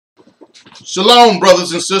Shalom,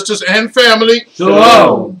 brothers and sisters and family.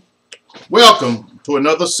 Shalom. Welcome to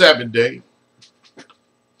another Sabbath day.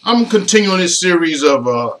 I'm continuing this series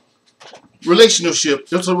of relationship.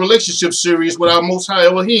 It's a relationship series with our Most High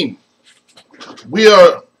Elohim. We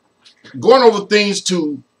are going over things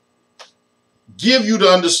to give you the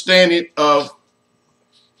understanding of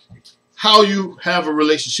how you have a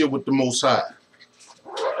relationship with the Most High.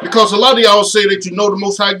 Because a lot of y'all say that you know the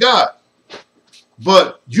Most High God,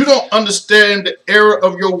 but you don't understand the error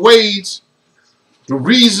of your ways, the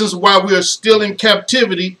reasons why we are still in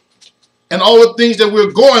captivity, and all the things that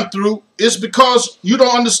we're going through is because you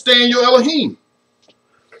don't understand your Elohim.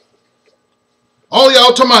 All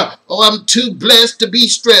y'all talking about, oh, I'm too blessed to be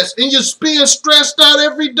stressed. And you're being stressed out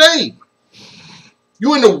every day.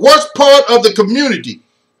 You're in the worst part of the community.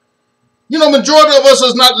 You know, majority of us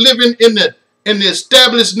is not living in the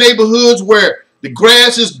established neighborhoods where the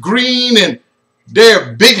grass is green and there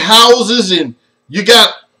are big houses and you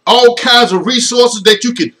got all kinds of resources that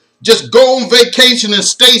you could just go on vacation and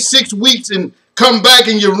stay 6 weeks and come back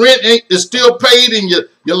and your rent is still paid and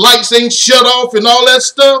your lights ain't shut off and all that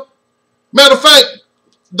stuff. Matter of fact,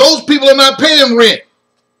 those people are not paying rent.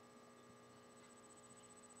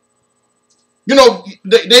 You know,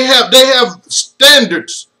 they have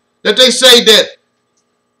standards that they say that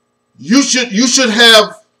you should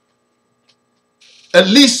have at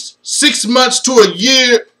least 6 months to a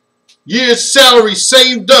year's salary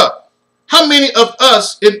saved up. How many of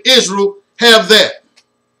us in Israel have that?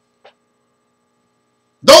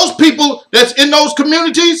 Those people that's in those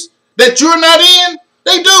communities that you're not in,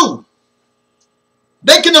 they do.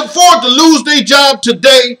 They can afford to lose their job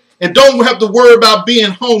today and don't have to worry about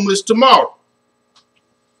being homeless tomorrow.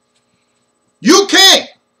 You can't.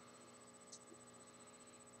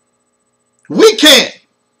 We can't.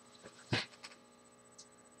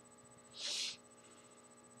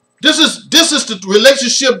 This is the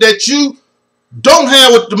relationship that you don't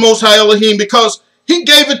have with the Most High Elohim, because he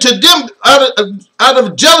gave it to them out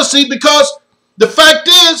of jealousy, because the fact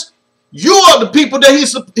is you are the people that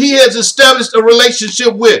he has established a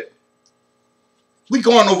relationship with. We're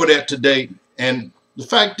going over that today, and the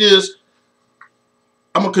fact is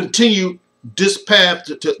I'm going to continue this path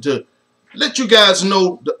to let you guys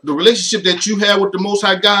know the relationship that you have with the Most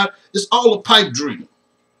High God is all a pipe dream.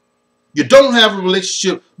 You don't have a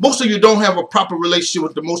relationship. Most of you don't have a proper relationship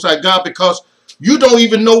with the Most High God because you don't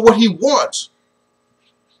even know what he wants.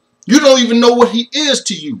 You don't even know what he is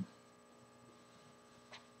to you.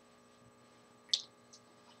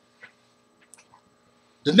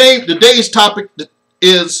 Today's topic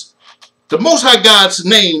is the Most High God's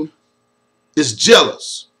name is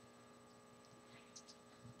jealous.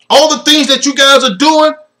 All the things that you guys are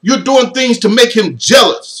doing, you're doing things to make him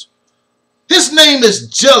jealous. His name is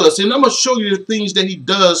jealous, and I'm going to show you the things that he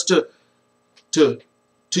does to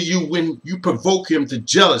you when you provoke him to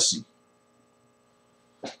jealousy.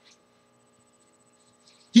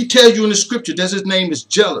 He tells you in the scripture that his name is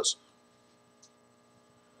jealous.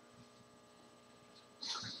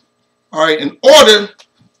 All right, in order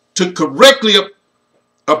to correctly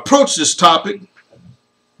approach this topic,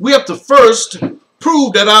 we have to first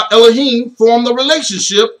prove that our Elohim formed a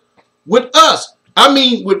relationship with us. I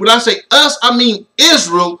mean, when I say us, I mean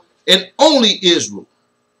Israel and only Israel.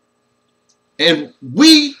 And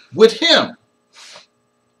we with him.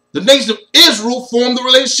 The nation of Israel formed the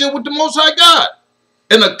relationship with the Most High God.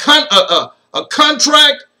 And a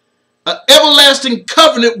contract, an everlasting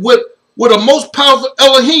covenant with a most powerful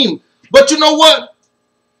Elohim. But you know what?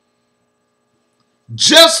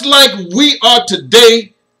 Just like we are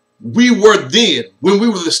today, we were then when we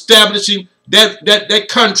were establishing that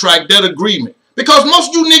contract, that agreement. Because most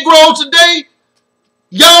of you Negroes today,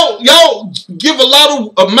 y'all give a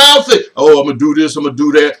lot of mouth. Oh, I'm gonna do this, I'm gonna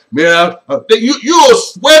do that, man. You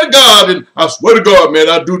swear to God, and I swear to God, man,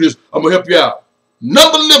 I'll do this. I'm gonna help you out.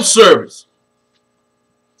 Number lip service.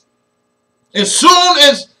 As soon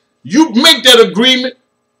as you make that agreement,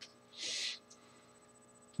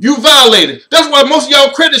 you violate it. That's why most of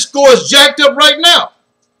y'all credit score is jacked up right now.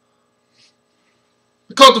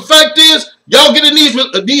 Because the fact is, y'all get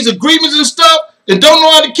in these agreements and stuff and don't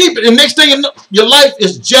know how to keep it. And next thing you know, your life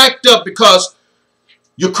is jacked up because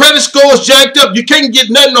your credit score is jacked up. You can't get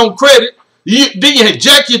nothing on credit. Then you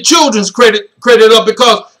jack your children's credit up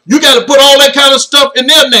because you got to put all that kind of stuff in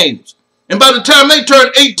their names. And by the time they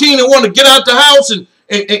turn 18 and want to get out the house and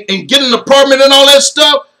get an apartment and all that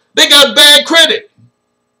stuff, they got bad credit.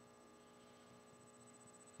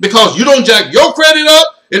 Because you don't jack your credit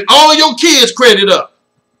up and all of your kids' credit up.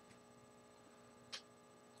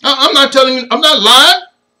 I'm not telling you, I'm not lying.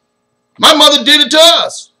 My mother did it to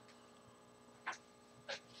us.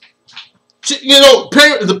 You know,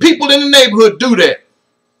 the people in the neighborhood do that.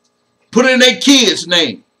 Put it in their kid's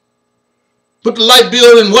name. Put the light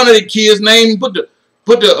bill in one of their kids' name.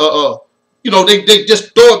 You know, they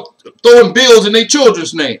just throwing bills in their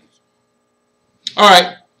children's names. All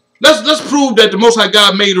right, let's prove that the Most High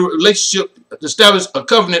God made a relationship, establish a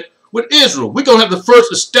covenant with Israel. We're gonna have to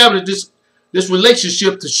first establish this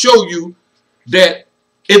relationship to show you that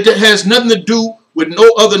it has nothing to do with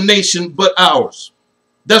no other nation but ours.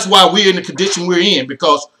 That's why we're in the condition we're in,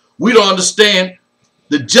 because we don't understand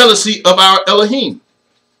the jealousy of our Elohim.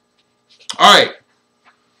 All right,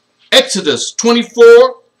 Exodus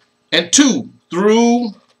 24 and 2 through,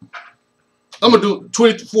 I'm going to do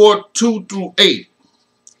 24, 2 through 8.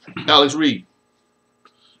 Alex, read.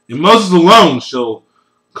 And Moses alone shall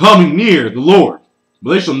come near the Lord,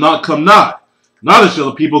 but they shall not come nigh, neither shall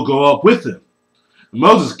the people go up with him. And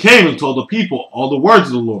Moses came and told the people all the words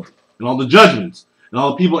of the Lord, and all the judgments. And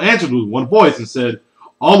all the people answered with one voice and said,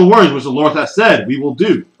 all the words which the Lord hath said, we will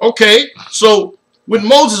do. Okay, so when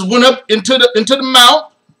Moses went up into the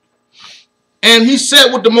mount, and he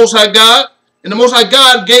sat with the Most High God, and the Most High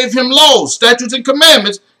God gave him laws, statutes, and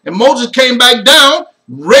commandments, and Moses came back down,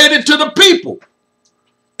 read it to the people.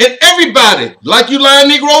 And everybody, like you lying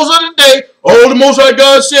Negroes of the day, all the Most High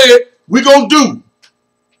God said, we're going to do.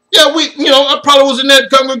 Yeah, I probably was in that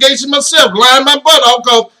congregation myself, lying my butt off,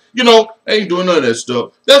 because, I ain't doing none of that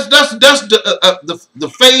stuff. That's the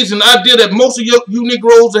phase and idea that most of you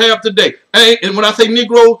Negroes have today. And when I say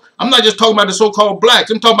Negroes, I'm not just talking about the so-called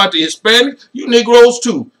blacks. I'm talking about the Hispanic, you Negroes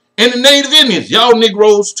too. And the Native Indians, y'all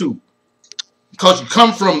Negroes too. Because you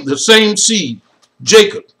come from the same seed,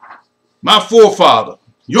 Jacob, my forefather,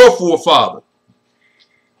 your forefather.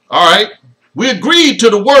 All right? We agreed to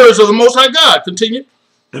the words of the Most High God. Continue.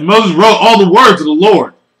 And Moses wrote all the words of the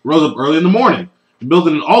Lord, rose up early in the morning, and built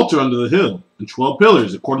an altar under the hill, and 12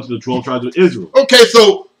 pillars, according to the 12 tribes of Israel. Okay,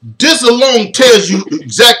 so this alone tells you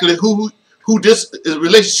exactly who this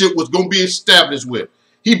relationship was going to be established with.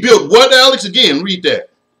 He built what, Alex? Again, read that.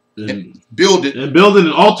 And build it. And built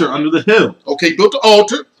an altar under the hill. Okay, he built the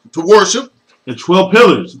altar to worship. And 12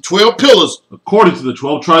 pillars. 12 pillars. According to the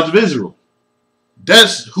 12 tribes of Israel.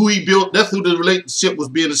 That's who he built. That's who the relationship was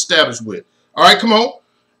being established with. All right, come on.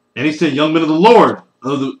 And he said, young men of the Lord,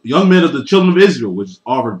 the young men of the children of Israel, which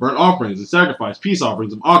offered burnt offerings and sacrificed peace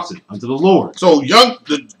offerings of oxen unto the Lord. So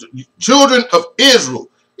the children of Israel.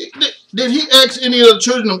 Did he ask any of the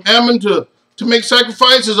children of Ammon to make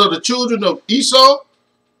sacrifices, or the children of Esau?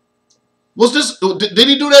 Was this? Did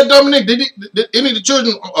he do that, Dominic? Did any of the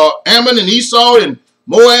children of Ammon and Esau and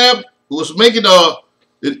Moab was making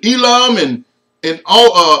and Elam and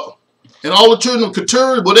all the children of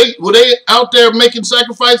Keturah, were they out there making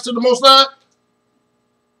sacrifice to the Most High?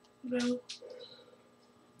 No.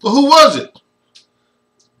 Well, who was it?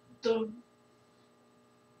 The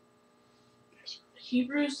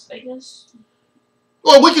Hebrews, I guess.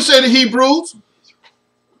 Well, we can say the Hebrews.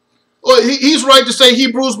 Well, he's right to say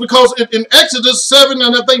Hebrews, because in Exodus 7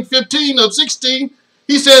 and I think 15 or 16,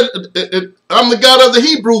 he said, I'm the God of the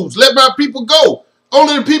Hebrews. Let my people go.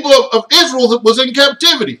 Only the people of Israel was in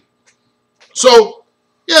captivity. So,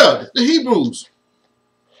 yeah, the Hebrews.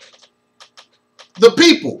 The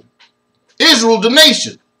people. Israel, the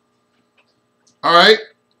nation. All right.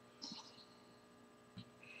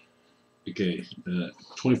 Okay,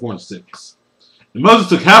 24 and 6. And Moses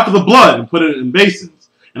took half of the blood and put it in basins,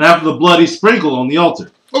 and half of the blood he sprinkled on the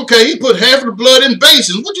altar. Okay, he put half of the blood in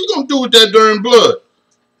basins. What you going to do with that darn blood?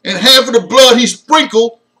 And half of the blood he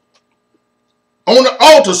sprinkled on the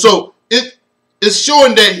altar. So it's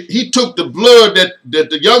showing that he took the blood that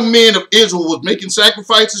the young men of Israel was making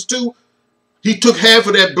sacrifices to. He took half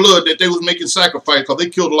of that blood that they was making sacrifice, because they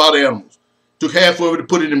killed a lot of animals. Took half of it to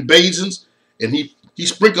put it in basins, and he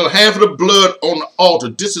sprinkled half of the blood on the altar.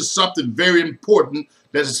 This is something very important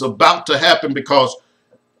that is about to happen, because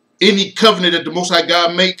any covenant that the Most High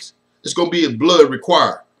God makes, it's going to be his blood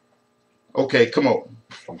required. Okay, come on.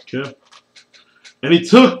 Okay. And he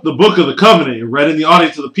took the book of the covenant and read in the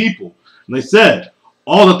audience of the people. And they said,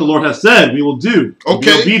 all that the Lord has said, we will do.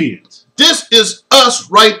 Okay. Be obedient. This is us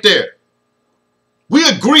right there. We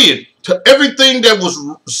agreed to everything that was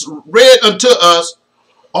read unto us,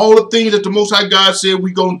 all the things that the Most High God said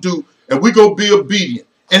we're going to do, and we're going to be obedient.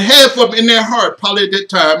 And half of them in their heart, probably at that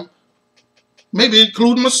time, maybe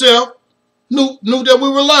including myself, knew that we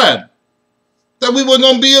were lying, that we weren't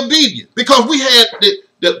going to be obedient, because we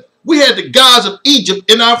had the gods of Egypt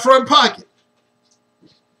in our front pocket.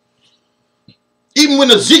 Even when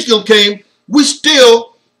Ezekiel came, we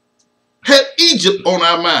still had Egypt on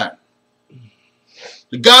our mind.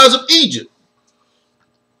 The gods of Egypt.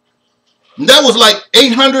 And that was like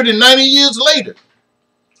 890 years later.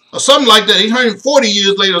 Or something like that, 840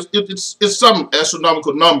 years later. It's some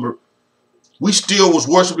astronomical number. We still was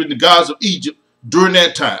worshiping the gods of Egypt during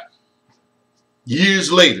that time.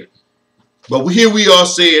 Years later. But here we are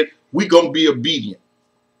saying we're going to be obedient.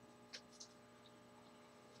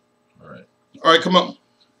 All right, come on.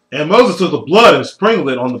 And Moses took the blood and sprinkled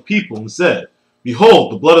it on the people and said,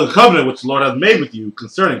 Behold, the blood of the covenant which the Lord hath made with you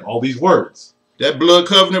concerning all these words. That blood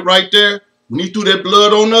covenant right there, when he threw that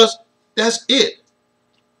blood on us, that's it.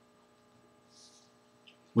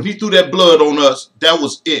 When he threw that blood on us, that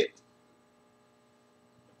was it.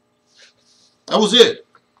 That was it.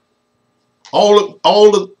 All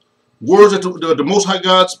the words that the Most High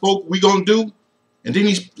God spoke, we gonna do, and then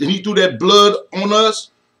he threw that blood on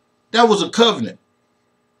us. That was a covenant.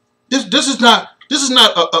 This is not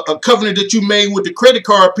a covenant that you made with the credit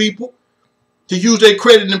card people to use their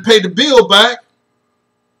credit and pay the bill back.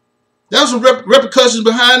 There's some repercussions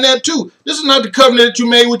behind that too. This is not the covenant that you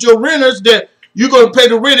made with your renters that you're going to pay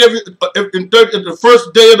the rent the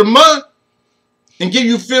first day of the month and give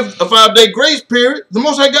you a 5-day grace period. The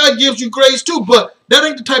Most High God gives you grace too, but that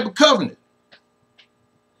ain't the type of covenant.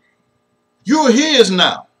 You're his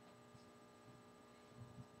now.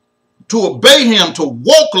 To obey him, to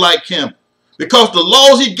walk like him. Because the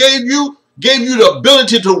laws he gave you the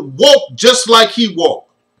ability to walk just like he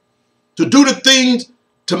walked. To do the things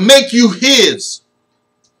to make you his.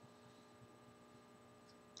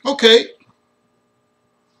 Okay.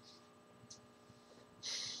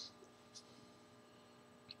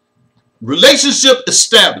 Relationship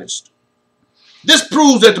established. This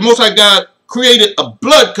proves that the Most High God created a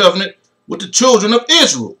blood covenant with the children of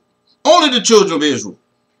Israel. Only the children of Israel.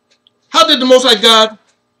 How did the Most High God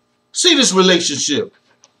see this relationship?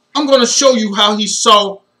 I'm going to show you how he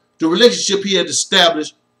saw the relationship he had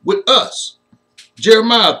established with us.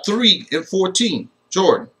 Jeremiah 3:14.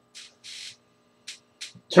 Jordan.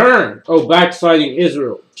 Turn, O backsliding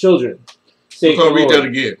Israel, children, saith the Lord. Read that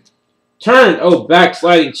again. Turn, O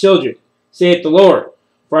backsliding children, saith the Lord,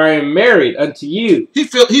 for I am married unto you.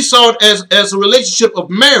 He saw it as a relationship of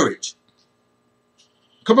marriage.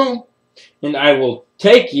 Come on. And I will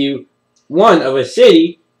take you, one of a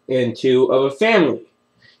city, and two of a family.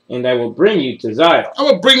 And I will bring you to Zion. I'm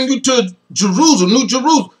going to bring you to Jerusalem, New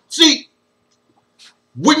Jerusalem. See,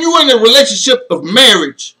 when you're in a relationship of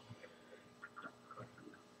marriage,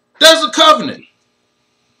 there's a covenant.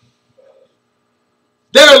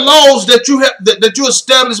 There are laws that you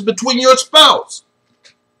establish between your spouse.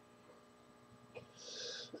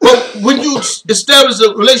 But when you establish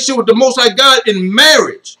a relationship with the Most High God in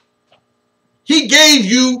marriage, he gave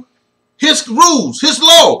you his rules, his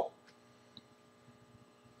law.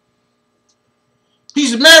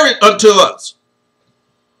 He's married unto us.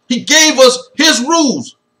 He gave us his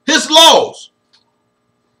rules, his laws.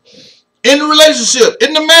 In the relationship,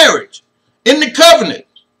 in the marriage, in the covenant.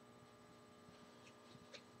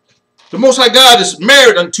 The Most High God is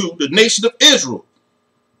married unto the nation of Israel.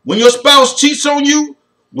 When your spouse cheats on you,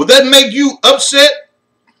 will that make you upset?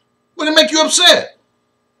 Will it make you upset?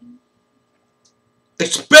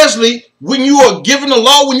 Especially when you are given the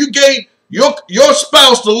law, when you gave your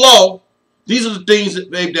spouse the law, these are the things that,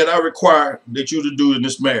 babe, that I require that you to do in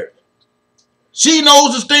this marriage. She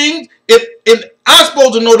knows the things, and I'm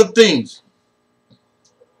supposed to know the things.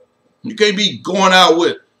 You can't be going out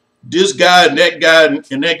with this guy and that guy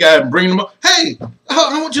and bringing them up. Hey,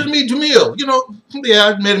 I want you to meet Jamil. You know, yeah,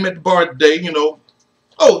 I met him at the bar today, you know.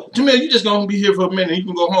 Oh, Jamil, you just going to be here for a minute. You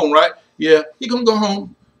can go home, right? Yeah, he going to go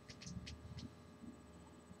home.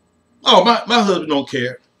 Oh, my husband don't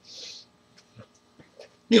care.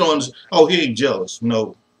 He don't understand. Oh, he ain't jealous.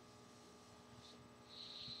 No.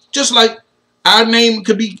 Just like our name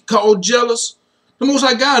could be called jealous, the Most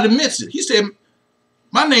High God admits it. He said,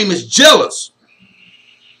 my name is jealous.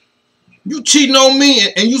 You cheating on me,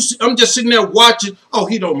 and I'm just sitting there watching. Oh,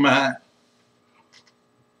 he don't mind.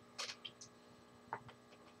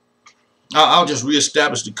 I'll just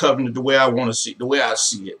reestablish the covenant the way I want to see, the way I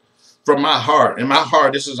see it. From my heart. In my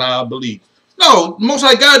heart, this is how I believe. No, the Most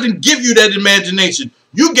High God didn't give you that imagination.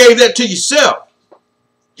 You gave that to yourself.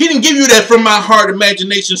 He didn't give you that from my heart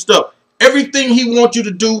imagination stuff. Everything he wants you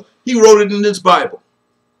to do, he wrote it in this Bible.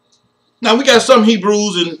 Now, we got some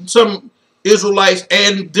Hebrews and some Israelites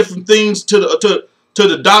adding different things to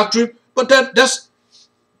the doctrine, but that's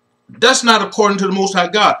not according to the Most High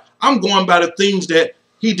God. I'm going by the things that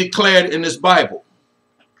he declared in this Bible.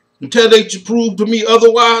 Until they prove to me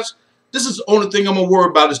otherwise, this is the only thing I'm going to worry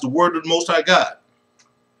about is the word of the Most High God.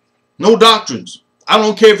 No doctrines. I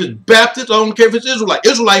don't care if it's Baptist. I don't care if it's Israelite.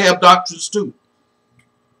 Israelite have doctrines too.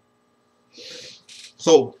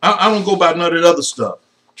 So I don't go by none of that other stuff.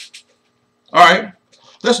 All right.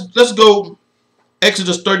 Let's go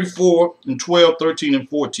Exodus 34 and 12, 13, and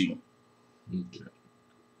 14. Okay.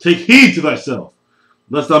 Take heed to thyself,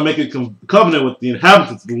 lest thou make a covenant with the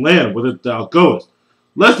inhabitants of the land whither thou goest,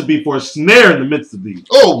 lest it be for a snare in the midst of thee.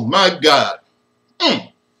 Oh my God.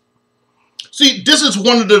 See, this is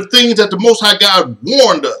one of the things that the Most High God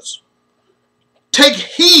warned us. Take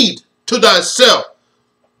heed to thyself.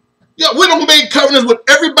 Yeah, we don't make covenants with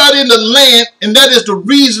everybody in the land, and that is the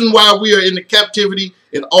reason why we are in the captivity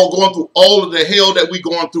and all going through all of the hell that we're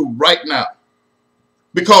going through right now.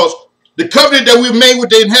 Because the covenant that we made with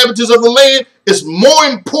the inhabitants of the land is more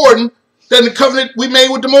important than the covenant we made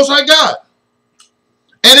with the Most High God.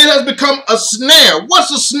 And it has become a snare.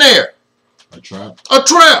 What's a snare? A trap. A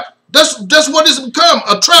trap. That's what it's become,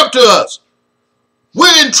 a trap to us.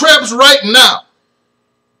 We're in traps right now.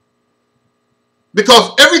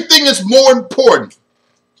 Because everything is more important.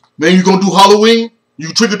 Man, you going to do Halloween?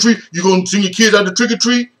 You trick or treat? You going to send your kids out to trick or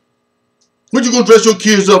treat? What you going to dress your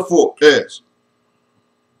kids up for? Yes.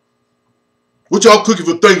 What y'all cooking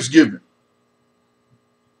for Thanksgiving?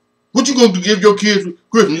 What you going to give your kids for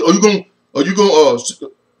Christmas? Are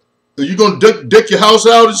you going to deck your house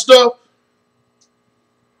out and stuff?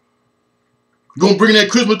 You going to bring that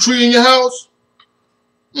Christmas tree in your house?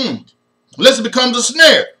 Unless it becomes a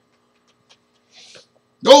snare.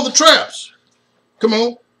 Those are the traps. Come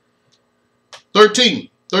on. 13.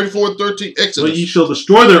 34 and 13. Exodus. But ye shall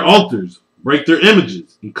destroy their altars, break their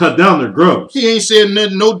images, and cut down their groves. He ain't saying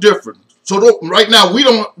nothing no different. So right now we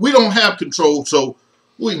don't have control. So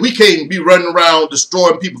we can't be running around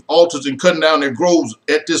destroying people's altars and cutting down their groves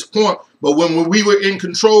at this point. But when we were in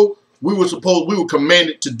control, we were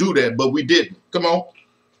commanded to do that, but we didn't. Come on.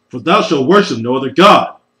 For thou shalt worship no other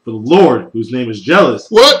God, for the Lord, whose name is jealous.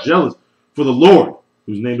 What? Jealous. For the Lord,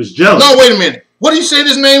 whose name is jealous. No, wait a minute. What did he say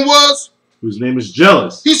his name was? Whose name is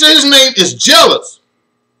jealous. He said his name is jealous.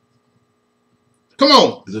 Come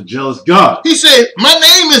on. Is a jealous God. He said, my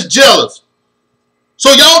name is jealous. So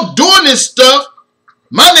y'all doing this stuff,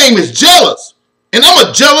 my name is jealous. And I'm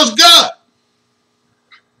a jealous God.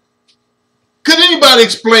 Could anybody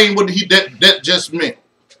explain what that just meant?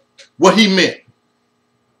 What he meant?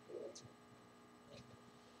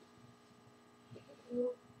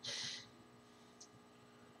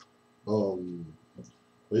 When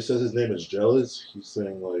he says his name is jealous, he's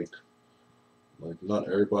saying like not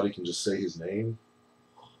everybody can just say his name.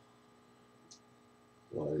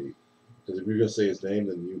 Like, because if you're gonna say his name,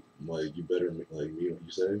 then you better you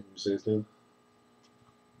say his name.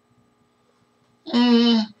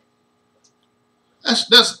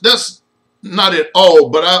 That's not at all,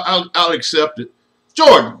 but I'll accept it.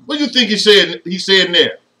 Jordan, what do you think he's saying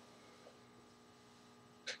there?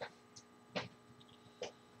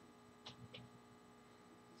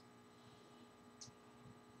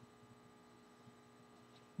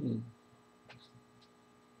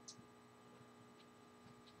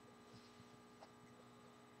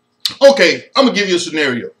 Okay, I'm going to give you a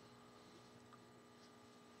scenario.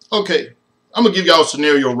 Okay, I'm going to give y'all a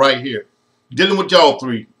scenario right here. Dealing with y'all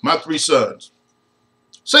three, my three sons.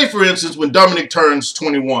 Say, for instance, when Dominic turns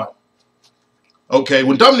 21. Okay,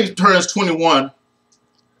 when Dominic turns 21,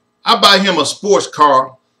 I buy him a sports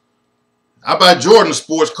car. I buy Jordan a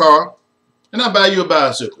sports car. And I buy you a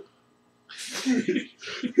bicycle.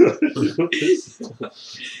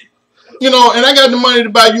 You know, and I got the money to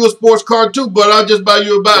buy you a sports car too, but I'll just buy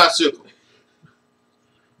you a bicycle.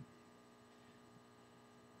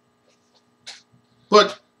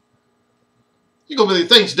 But you're going to be like,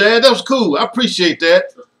 thanks, Dad. That was cool. I appreciate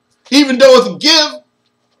that. Even though it's a gift,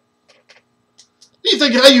 you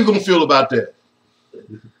think, how you going to feel about that?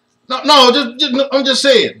 No, I'm just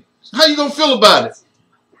saying. How you going to feel about it?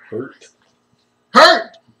 Hurt.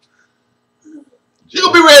 Hurt? You're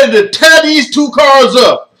going to be ready to tear these two cars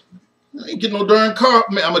up. I ain't getting no darn car.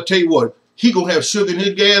 Man, I'm going to tell you what. He going to have sugar in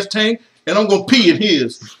his gas tank, and I'm going to pee in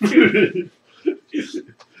his.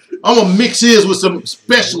 I'm going to mix his with some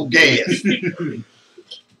special gas.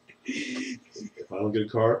 If I don't get a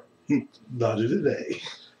car, not today.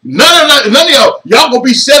 None of y'all. Y'all going to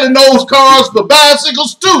be selling those cars for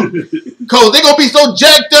bicycles too. Because they're going to be so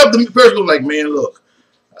jacked up. The person going to be like, man, look.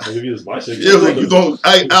 I'll give you this bicycle.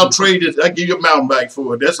 I'll trade it. I'll give you a mountain bike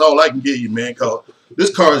for it. That's all I can give you, man. Because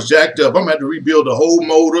this car is jacked up. I'm going to have to rebuild the whole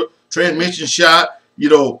motor, transmission shot. You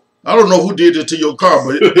know, I don't know who did it to your car,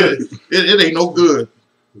 but it ain't no good.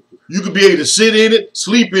 You could be able to sit in it,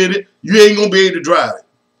 sleep in it. You ain't going to be able to drive it.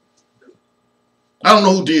 I don't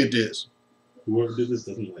know who did this. Whoever did this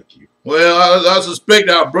doesn't like you. Well, I suspect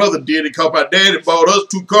our brother did it because my daddy bought us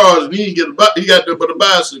two cars and he got but a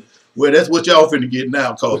bicycle. Well, that's what y'all finna get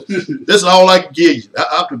now, cause this is all I can give you.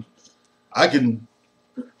 I can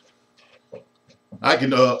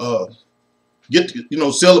get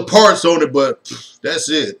sell the parts on it, but that's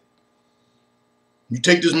it. You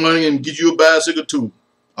take this money and get you a bicycle too.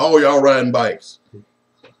 All y'all riding bikes.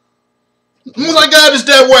 Most High God is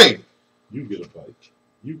that way. You get a bike.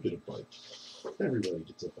 You get a bike. Everybody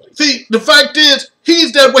gets a bike. See, the fact is,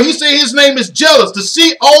 he's that way. He said his name is jealous to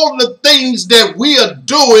see all the things that we are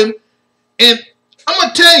doing. And I'm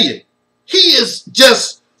going to tell you, he is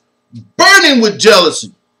just burning with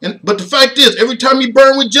jealousy. But the fact is, every time you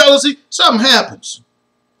burn with jealousy, something happens.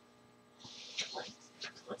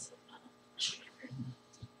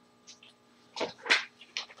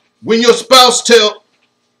 When your spouse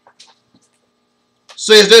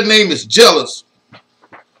says their name is jealous,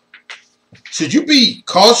 should you be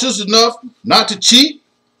cautious enough not to cheat?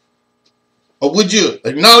 Or would you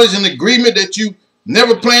acknowledge an agreement that you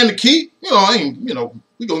never plan to keep? We're going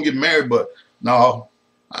to get married, but no,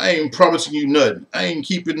 I ain't promising you nothing. I ain't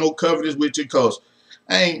keeping no covenants with you because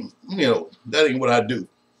that ain't what I do.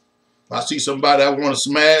 If I see somebody I want to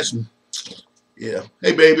smash, yeah.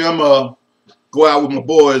 Hey, baby, I'm go out with my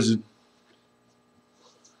boys and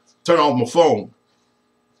turn off my phone.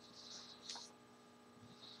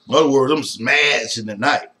 In other words, I'm smashing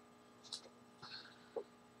tonight.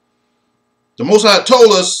 The Most High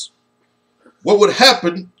told us what would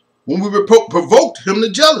happen when we provoked him to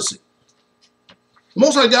jealousy. The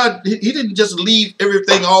Most High God, he didn't just leave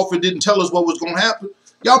everything off and didn't tell us what was going to happen.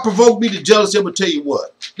 Y'all provoked me to jealousy. I'm going to tell you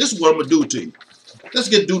what. This is what I'm going to do to you. Let's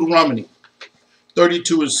get Deuteronomy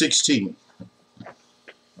 32 and 16.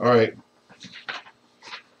 All right.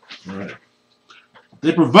 All right.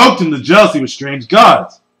 They provoked him to jealousy with strange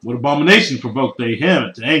gods. What abomination provoked they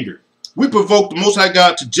him to anger? We provoked the Most High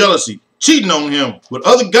God to jealousy, cheating on him with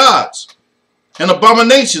other gods and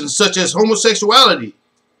abominations such as homosexuality,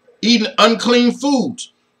 eating unclean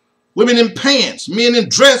foods, women in pants, men in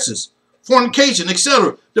dresses, fornication,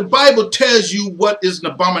 etc. The Bible tells you what is an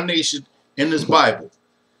abomination in this Bible.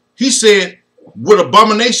 He said, what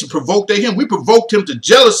abomination provoked they him? We provoked him to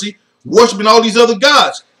jealousy, worshiping all these other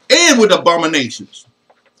gods, and with abominations.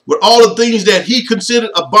 With all the things that he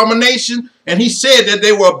considered abomination, and he said that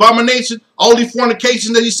they were abomination, all these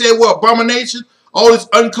fornications that he said were abomination, all this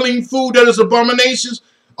unclean food that is abominations,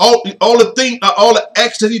 all the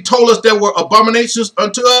acts that he told us that were abominations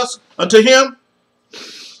unto us, unto him.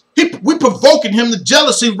 We provoking him to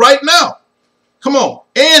jealousy right now. Come on.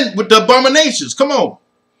 And with the abominations. Come on.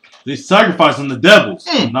 They sacrificed unto the devils,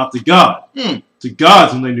 not to God. To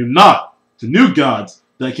gods whom they knew not, to new gods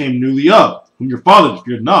that came newly up, whom your fathers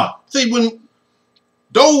feared not. See,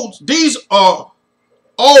 these are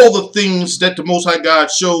all the things that the Most High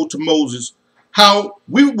God showed to Moses, how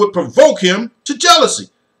we would provoke him to jealousy.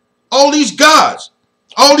 All these gods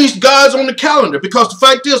on the calendar, because the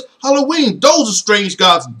fact is, Halloween, those are strange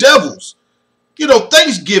gods, devils.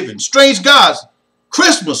 Thanksgiving, strange gods.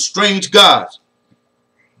 Christmas, strange gods.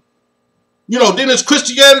 Then there's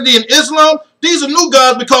Christianity and Islam. These are new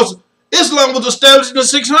gods because Islam was established in the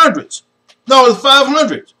 600s. No, the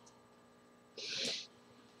 500s.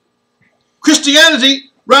 Christianity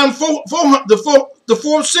around the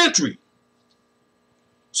 4th century.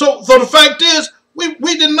 So the fact is,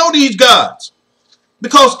 we didn't know these gods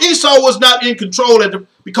because Esau was not in control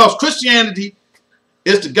because Christianity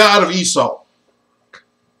is the god of Esau.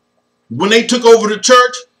 When they took over the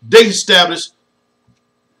church, they established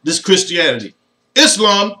this Christianity.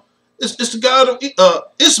 Islam is the god of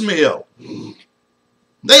Ismail.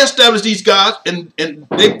 They established these gods and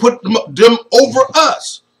they put them over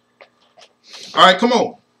us. All right, come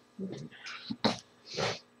on.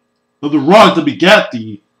 Of the rock that begat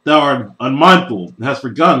thee, thou art unmindful, and hast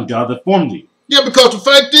forgotten God that formed thee. Yeah, because the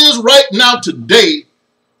fact is, right now, today,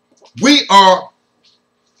 we are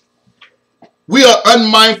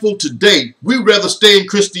unmindful today. We rather stay in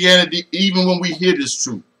Christianity even when we hear this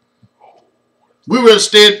truth. We rather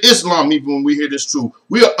stay in Islam even when we hear this truth.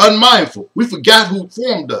 We are unmindful. We forgot who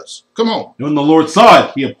formed us. Come on. And when the Lord saw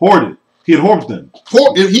it, he abhorred it. He abhorred them.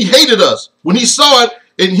 He hated us. When he saw it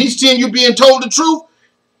and he's seeing you being told the truth,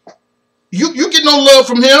 you get no love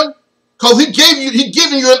from him because he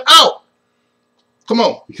giving you an out. Come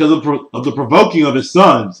on. Because of the provoking of his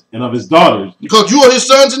sons and of his daughters. Because you are his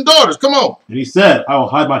sons and daughters. Come on. And he said, I will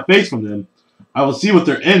hide my face from them. I will see what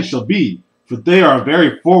their end shall be. For they are a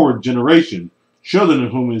very forward generation, children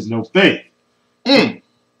of whom is no faith. Come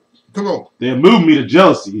on. They have moved me to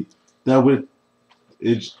jealousy, that with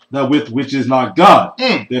which is not God.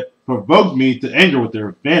 They have provoked me to anger with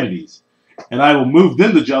their vanities. And I will move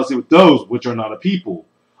them to jealousy with those which are not a people.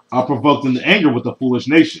 I'll provoke them to anger with the foolish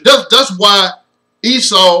nation. That's why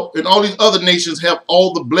Esau and all these other nations have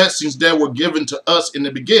all the blessings that were given to us in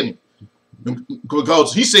the beginning.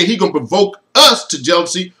 Because he said he's going to provoke us to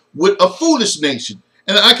jealousy with a foolish nation.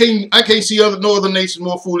 And I can't see no other nation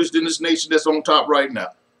more foolish than this nation that's on top right now.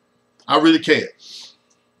 I really can't.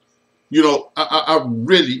 You know, I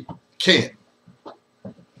really can't.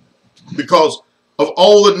 Because of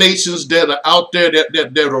all the nations that are out there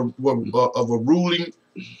that were of a ruling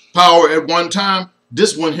power at one time,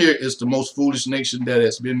 this one here is the most foolish nation that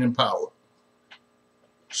has been in power.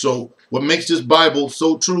 So what makes this Bible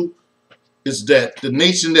so true is that the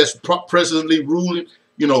nation that's presently ruling,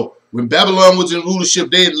 you know, when Babylon was in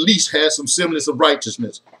rulership, they at least had some semblance of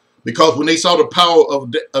righteousness. Because when they saw the power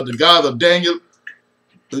of the God of Daniel,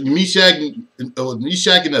 Meshach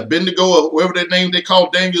and Abednego, or whatever their name they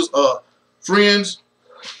called Daniel's friends,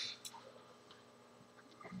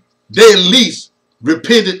 they at least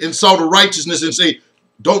repented and saw the righteousness and say,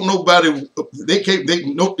 don't nobody,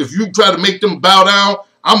 if you try to make them bow down,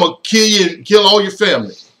 I'm going to kill you and kill all your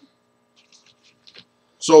family.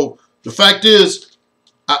 So the fact is,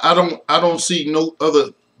 I don't see no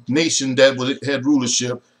other nation that had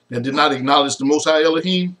rulership that did not acknowledge the Most High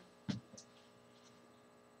Elohim.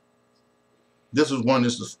 This is one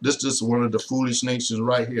of the foolish nations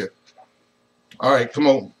right here. All right, come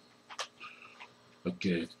on.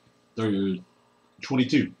 Okay,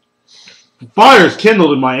 22. Fire is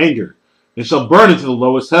kindled in my anger, and shall burn into the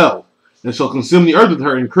lowest hell, and shall consume the earth with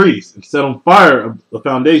her increase, and set on fire the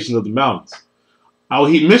foundations of the mountains. I will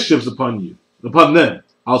heap mischiefs upon them.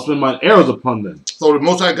 I'll spend mine arrows upon them. So the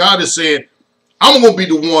Most High God is saying, I'm going to be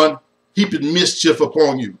the one heaping mischief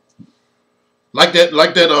upon you. Like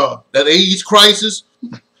that AIDS crisis,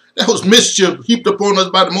 that was mischief heaped upon us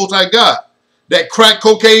by the Most High God. That crack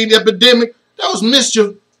cocaine epidemic, that was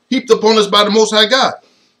mischief heaped upon us by the Most High God.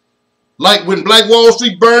 Like when Black Wall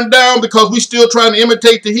Street burned down because we still trying to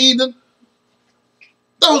imitate the heathen,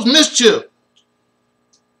 that was mischief.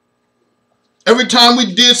 Every time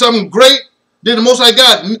we did something great, then the Most High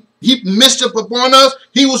God heaped mischief upon us.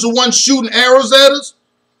 He was the one shooting arrows at us.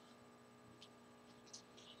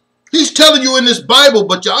 He's telling you in this Bible,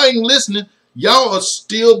 but y'all ain't listening. Y'all are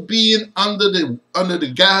still being under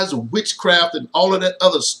the guise of witchcraft and all of that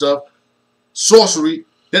other stuff, sorcery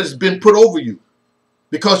that has been put over you,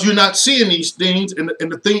 because you're not seeing these things. And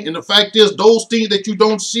the fact is, those things that you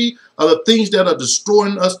don't see are the things that are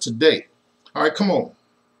destroying us today. All right, come on.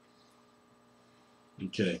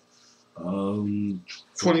 Okay.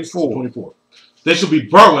 24. They shall be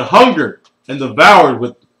burnt with hunger and devoured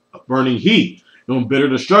with burning heat and with bitter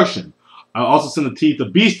destruction. I will also send the teeth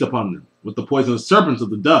of beasts upon them, with the poisonous serpents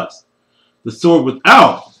of the dust. The sword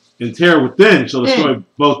without and terror within shall destroy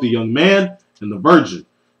both the young man and the virgin,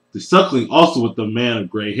 the suckling also with the man of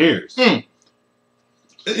gray hairs.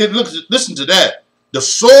 Listen to that. The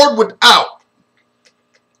sword without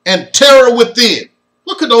and terror within.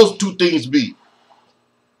 What could those two things be?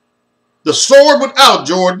 The sword without,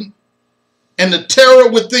 Jordan, and the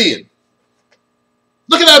terror within.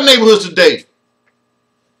 Look at our neighborhoods today.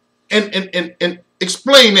 And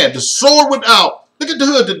explain that. The sword without. Look at the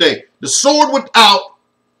hood today. The sword without.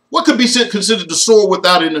 What could be considered the sword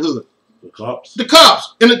without in the hood? The cops. The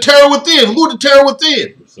cops. And the terror within. Who are the terror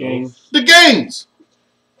within? Gangs. The gangs.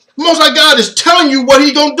 The Most High God is telling you what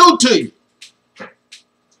He's going to do to you.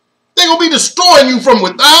 They're going to be destroying you from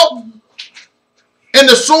without and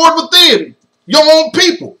the sword within. Your own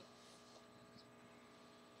people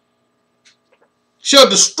shall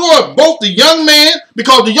destroy both the young man,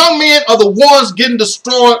 because the young men are the ones getting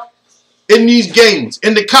destroyed in these gangs,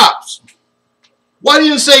 and the cops. Why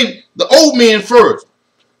didn't you say the old men first?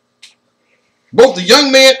 Both the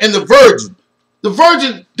young man and the virgin. The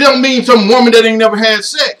virgin don't mean some woman that ain't never had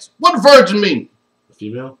sex. What does virgin mean? A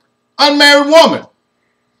female? Unmarried woman.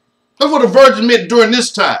 That's what a virgin meant during this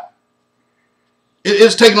time.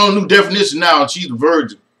 It's taking on a new definition now, and she's a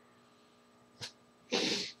virgin.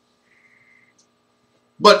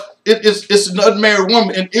 But it's an unmarried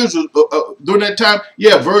woman in Israel during that time.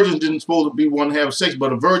 Yeah, virgins didn't supposed to be one to have sex,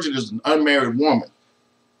 but a virgin is an unmarried woman.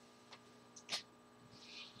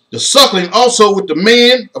 The suckling also with the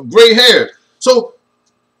man of gray hair. So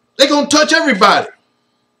they're going to touch everybody.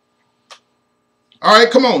 All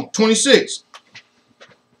right, come on, 26.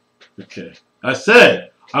 Okay. I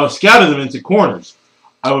said, I will scatter them into corners.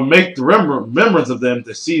 I will make the remembrance of them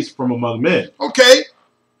to cease from among men. Okay.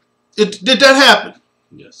 Did that happen?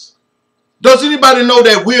 Yes. Does anybody know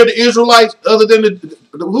that we're the Israelites, other than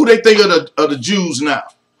who they think of the Jews now?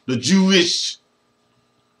 The Jewish.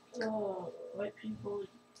 White people.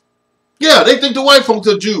 Yeah, they think the white folks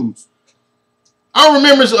are Jews. I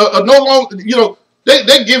remember no longer,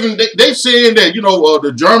 they saying that,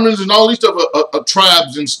 the Germans and all these stuff are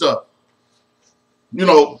tribes and stuff.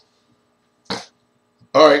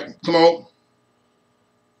 All right, come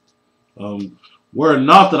on. Were it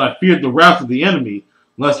not that I feared the wrath of the enemy,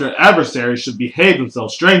 lest their adversaries should behave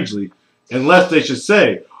themselves strangely, and lest they should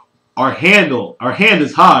say, our hand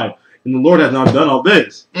is high, and the Lord hath not done all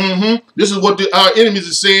this. This is what our enemies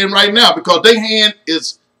are saying right now, because their hand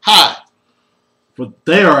is high. For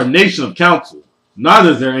they are a nation of counsel,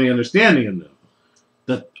 neither is there any understanding in them.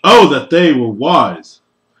 That they were wise,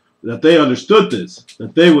 that they understood this,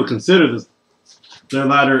 that they would consider this their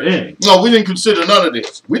latter end. No, we didn't consider none of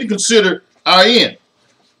this. We didn't consider our end.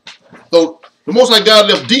 So the Most High God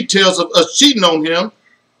left details of us cheating on him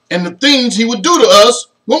and the things he would do to us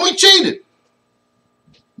when we cheated.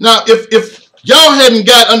 Now, if y'all hadn't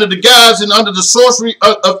got under the guise and under the sorcery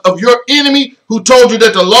of your enemy who told you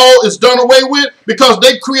that the law is done away with, because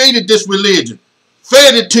they created this religion,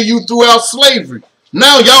 fed it to you throughout slavery.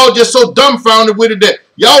 Now y'all just so dumbfounded with it that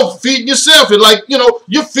y'all feeding yourself. It's like,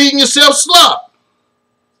 you're feeding yourself slop.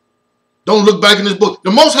 Don't look back in this book.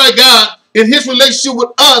 The Most High God, in his relationship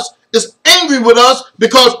with us, is angry with us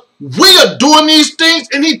because we are doing these things,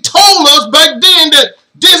 and he told us back then that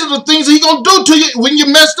these are the things he's going to do to you when you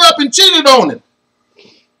messed up and cheated on him.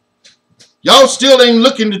 Y'all still ain't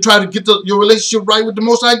looking to try to get your relationship right with the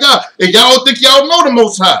Most High God. And y'all think y'all know the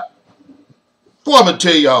Most High. Boy, I'm going to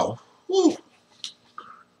tell y'all.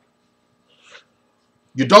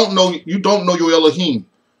 You don't know your Elohim.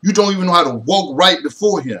 You don't even know how to walk right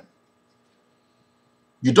before him.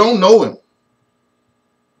 You don't know him.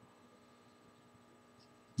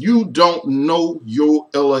 You don't know your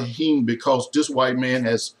Elohim because this white man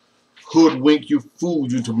has hoodwinked you,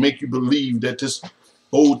 fooled you to make you believe that this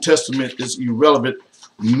Old Testament is irrelevant,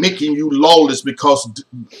 making you lawless because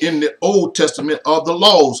in the Old Testament are the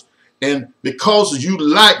laws. And because you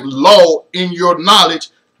lack law in your knowledge,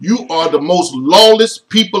 you are the most lawless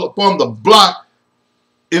people upon the block.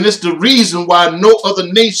 And it's the reason why no other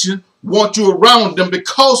nation wants you around them,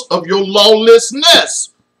 because of your lawlessness.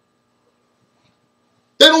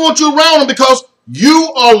 They don't want you around them because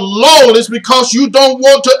you are lawless, because you don't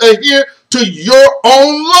want to adhere to your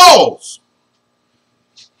own laws.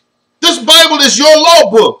 This Bible is your law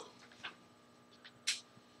book.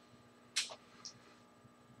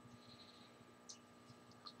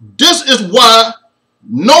 This is why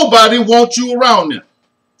nobody wants you around them.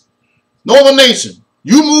 No other nation.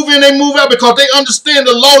 You move in, they move out, because they understand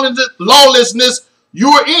the lawlessness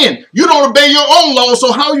you're in. You don't obey your own laws,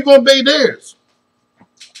 so how are you going to obey theirs?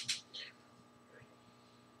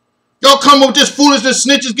 Y'all come up with this foolishness,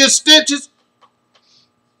 snitches get stitches,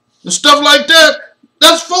 and stuff like that.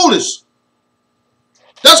 That's foolish.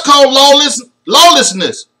 That's called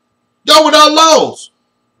lawlessness. Y'all without laws.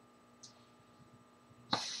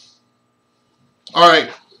 All right.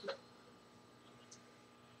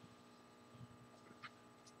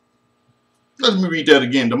 Let me read that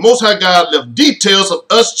again. The Most High God left details of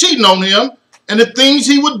us cheating on him and the things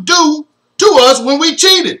he would do to us when we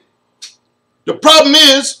cheated. The problem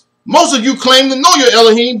is, most of you claim to know your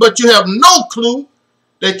Elohim, but you have no clue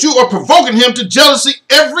that you are provoking him to jealousy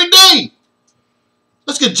every day.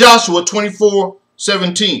 Let's get Joshua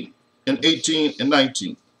 24:17 and 18 and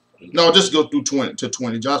 19. No, just go through 20 to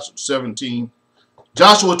 20. Joshua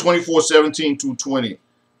 24:17 through 20.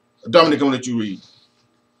 Dominic, I'm going to let you read.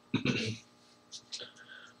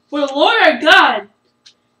 For the Lord our God,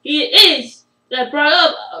 he it is that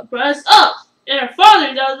brought us up and our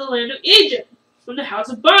fathers out of the land of Egypt, from the house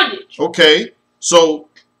of bondage. Okay, so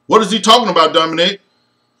what is he talking about, Dominic?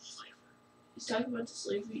 He's talking about the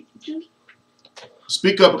slavery in Egypt.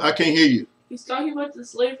 Speak up, I can't hear you. He's talking about the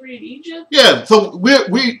slavery in Egypt. Yeah, so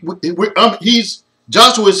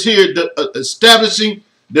Joshua is here establishing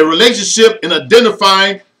the relationship and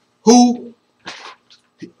identifying who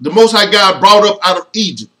the Most High God brought up out of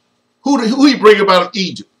Egypt. Who he bring up out of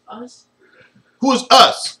Egypt? Us. Who is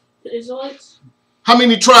us? The Israelites. How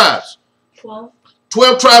many tribes? 12.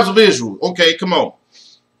 12 tribes of Israel. Okay, come on.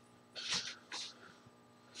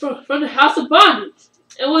 From the house of bondage,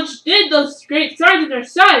 and which did those great signs in their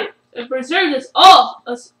sight, and preserved us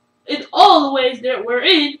in all the ways that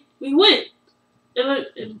wherein we went,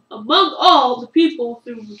 and among all the people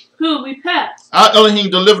through whom we passed. Our Elohim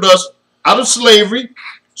delivered us out of slavery,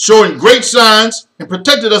 showing great signs, and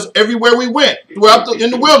protected us everywhere we went throughout in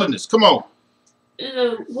the wilderness. Come on. And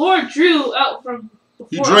the Lord drew out from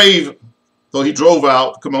before he drove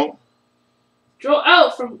out. Come on. Drove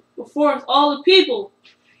out from before us all the people,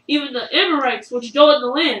 even the Amorites which dwell in the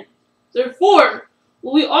land. Therefore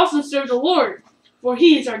will we also serve the Lord, for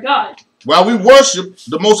he is our God. while we worship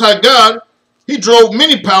the Most High God, he drove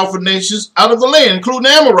many powerful nations out of the land, including the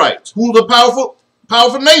Amorites, who was a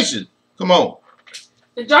powerful nation. Come on.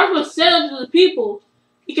 And Joshua said unto the people,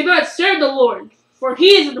 Ye cannot serve the Lord, for he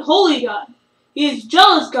is an holy God. He is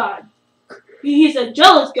jealous God. He is a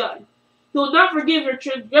jealous God. He will not forgive your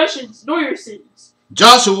transgressions nor your sins.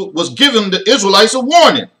 Joshua was giving the Israelites a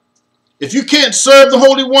warning. If you can't serve the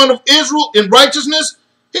Holy One of Israel in righteousness,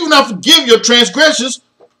 he will not forgive your transgressions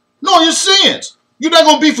nor your sins. You're not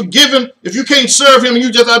going to be forgiven if you can't serve him and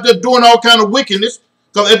you just out there doing all kind of wickedness.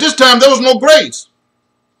 Because at this time, there was no grace.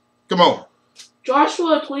 Come on.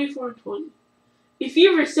 Joshua 24:20. If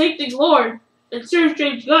you forsake the Lord and serve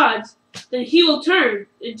strange gods, then he will turn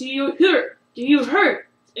and do you hurt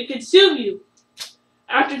and consume you.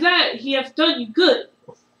 After that, he hath done you good.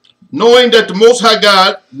 Knowing that the Most High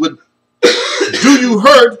God would do you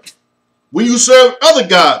hurt when you serve other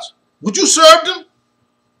gods, would you serve them?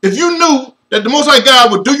 If you knew that the Most High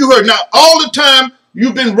God would do you hurt, now all the time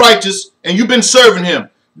you've been righteous and you've been serving him,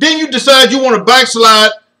 then you decide you want to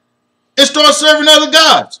backslide and start serving other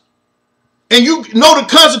gods. And you know the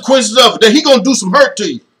consequences of it, that he's going to do some hurt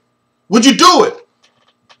to you. Would you do it?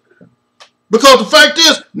 Because the fact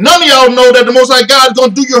is, none of y'all know that the Most High God is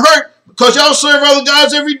going to do you hurt because y'all serve other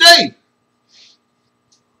gods every day.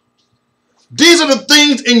 These are the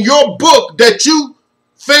things in your book that you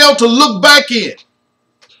fail to look back in.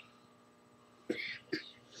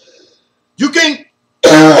 You can't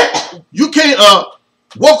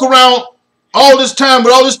walk around all this time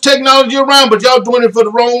with all this technology around, but y'all doing it for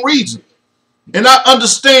the wrong reason. And I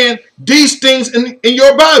understand these things in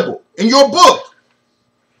your Bible, in your book.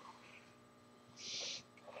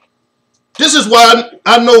 This is why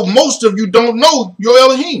I know most of you don't know your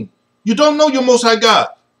Elohim. You don't know your Most High God.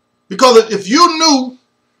 Because if you knew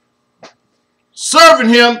serving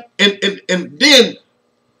him and then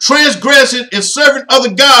transgressing and serving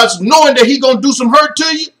other gods, knowing that he's going to do some hurt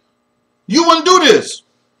to you, you wouldn't do this.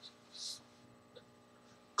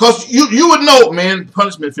 Because you would know, man,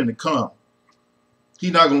 punishment finna come.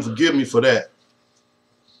 He's not going to forgive me for that.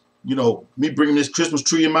 You know, me bringing this Christmas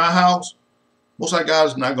tree in my house, Most High God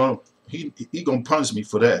is not going to, he going to punish me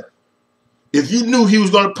for that. If you knew he was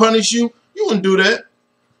going to punish you, you wouldn't do that.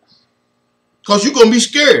 Because you're going to be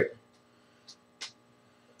scared.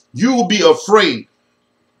 You will be afraid.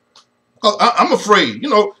 I'm afraid. You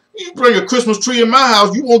know, you bring a Christmas tree in my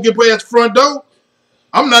house, you won't get past the front door.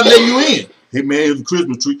 I'm not letting you in. Hey, man, here's a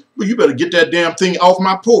Christmas tree. Well, you better get that damn thing off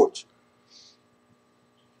my porch.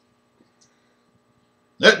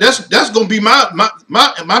 That's going to be my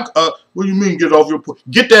what do you mean get off your porch?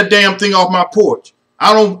 Get that damn thing off my porch.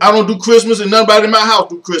 I don't do Christmas and nobody in my house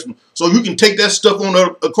do Christmas. So you can take that stuff on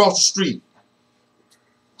across the street.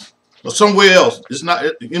 Or somewhere else. It's not,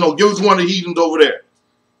 you know, give it to one of the heathens over there.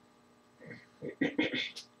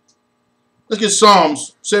 Let's get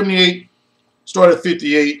Psalms 78, start at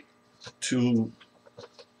 58 to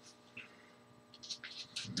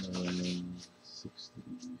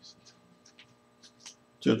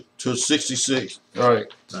 66. All right.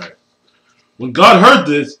 When God heard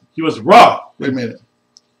this, he was wroth. Wait a minute.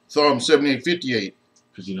 Psalm 78, 58.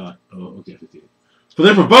 59. Oh, okay, 58. For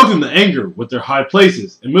they provoked him to anger with their high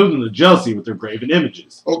places and moved him to jealousy with their graven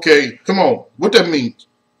images. Okay, come on. What that means?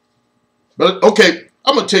 But okay,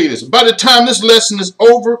 I'm going to tell you this. By the time this lesson is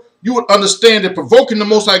over, you would understand that provoking the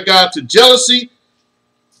Most High God to jealousy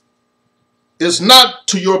is not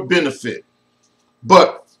to your benefit.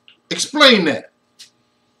 But explain that.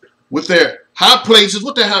 With their high places,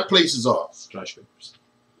 what their high places are. Skyscrapers.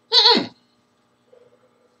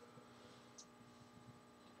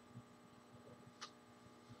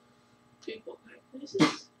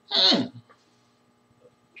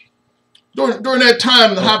 During that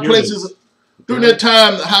time, the high places. During that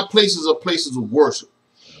time, the high places are places of worship.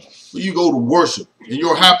 Where you go to worship in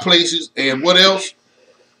your high places, and what else?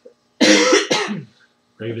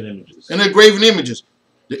 Graven images. And they're graven images.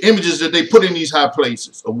 The images that they put in these high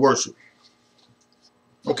places of worship.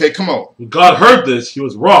 Okay, come on. When God heard this, he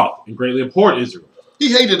was wroth and greatly abhorred Israel.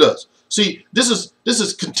 He hated us. See, this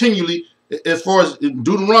is continually, as far as in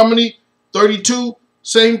Deuteronomy 32,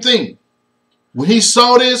 same thing. When he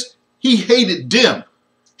saw this, he hated them.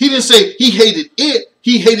 He didn't say he hated it.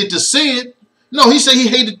 He hated the sin. No, he said he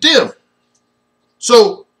hated them.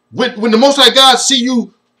 So when the Most High God see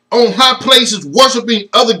you on high places worshiping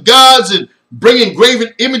other gods and bringing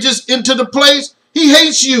graven images into the place, he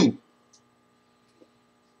hates you.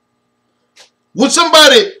 When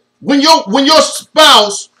your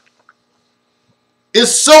spouse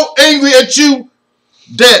is so angry at you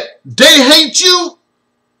that they hate you,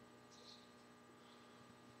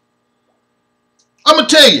 I'm going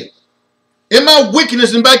to tell you, in my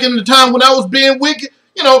wickedness and back in the time when I was being wicked,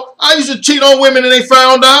 you know, I used to cheat on women and they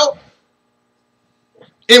found out.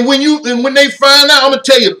 And when they find out, I'm gonna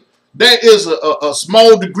tell you, there is a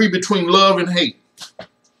small degree between love and hate.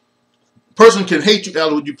 Person can hate you.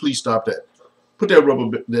 Alan, would you please stop that? Put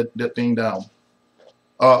that that thing down.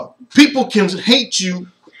 People can hate you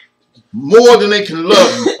more than they can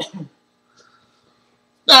love you.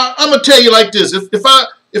 Now I'm gonna tell you like this: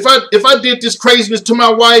 if I did this craziness to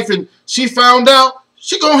my wife and she found out,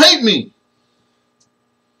 she gonna hate me.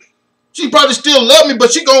 She probably still love me,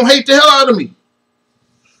 but she gonna hate the hell out of me.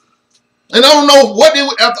 And I don't know what they,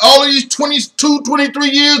 after all of these 22, 23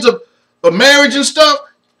 years of marriage and stuff,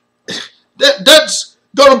 that's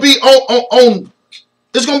gonna be on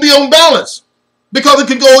it's gonna be on balance, because it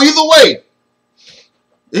can go either way.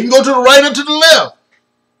 It can go to the right or to the left.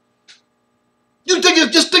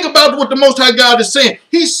 Just think about what the Most High God is saying.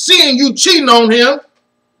 He's seeing you cheating on him,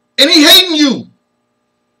 and he hating you.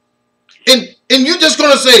 And you're just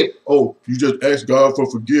gonna say, "Oh, you just ask God for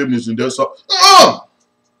forgiveness, and that's all."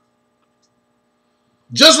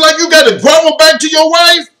 Just like you got to grovel back to your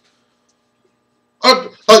wife.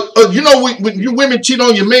 You know, when you women cheat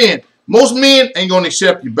on your man, most men ain't gonna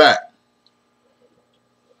accept you back.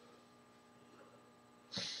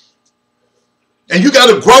 And you got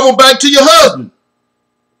to grovel back to your husband.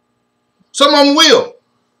 Some of them will.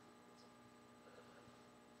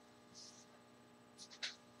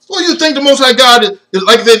 What do you think the Most High God is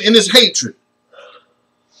like that in his hatred?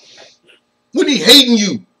 When he hating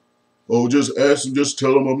you? Oh, just ask him, just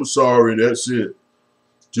tell him I'm sorry, that's it.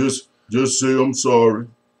 Just say I'm sorry.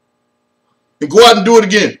 And go out and do it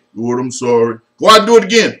again. Lord, I'm sorry. Go out and do it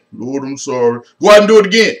again. Lord, I'm sorry. Go out and do it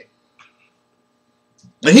again.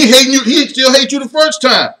 And he hating you, he still hates you the first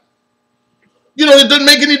time. You know, it doesn't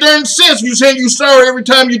make any darn sense. You saying you're sorry every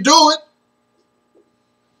time you do it.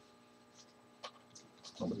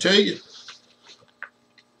 I'm going to tell you.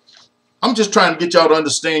 I'm just trying to get y'all to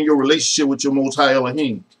understand your relationship with your Most High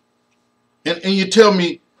Elohim. And you tell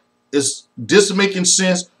me, is this making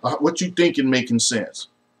sense? Or what you thinking making sense?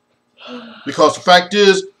 Because the fact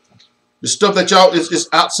is, the stuff that y'all is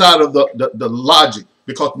outside of the logic.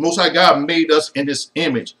 Because the Most High God made us in his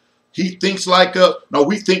image. He thinks like us. No,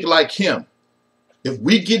 we think like him. If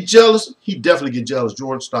we get jealous, he definitely get jealous.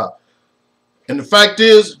 George, stop. And the fact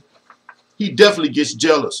is, he definitely gets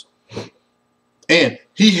jealous. And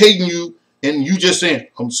he hating you, and you just saying,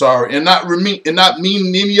 I'm sorry, and not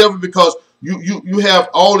meaning any of it, because you have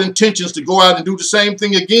all intentions to go out and do the same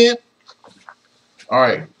thing again. All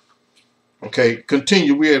right. Okay,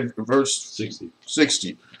 continue. We have verse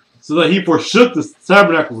 60. So that he forsook the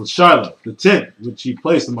tabernacle of Shiloh, the tent which he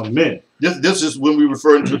placed among men. This is when we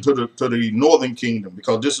refer to the northern kingdom,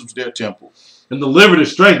 because this is their temple. And delivered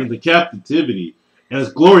his strength into captivity, and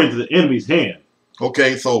his glory into the enemy's hand.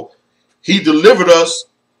 Okay, so he delivered us.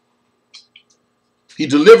 He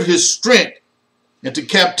delivered his strength into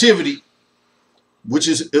captivity, which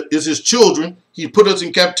is his children. He put us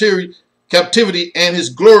in captivity, and his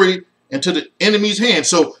glory into the enemy's hand.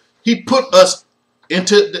 So he put us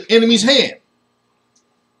into the enemy's hand.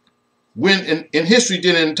 When in history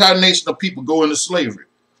did an entire nation of people go into slavery?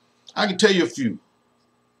 I can tell you a few.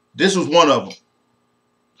 This was one of them.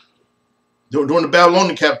 During the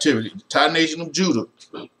Babylonian captivity, the entire nation of Judah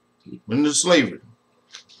went into slavery.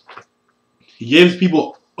 He gave his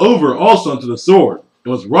people over also unto the sword,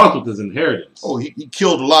 and was wroth with his inheritance. Oh, he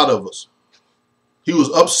killed a lot of us. He was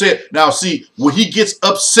upset. Now see, when he gets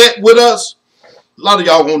upset with us, a lot of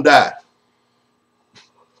y'all gonna die.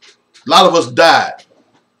 A lot of us died.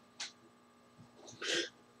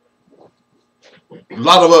 A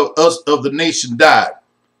lot of us of the nation died.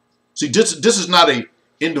 See, this is not a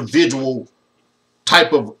individual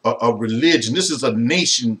type of religion. This is a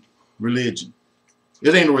nation religion.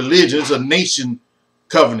 It ain't a religion. It's a nation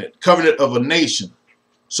covenant of a nation.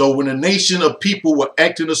 So when a nation of people were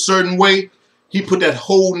acting a certain way, he put that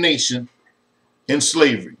whole nation in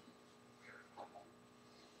slavery.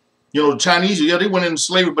 You know, the Chinese, yeah, they went into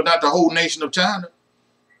slavery, but not the whole nation of China.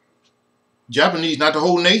 Japanese, not the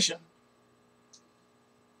whole nation.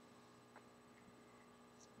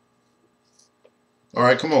 All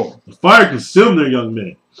right, come on. The fire consumed their young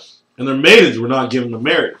men, and their maidens were not given to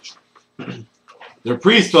marriage. Their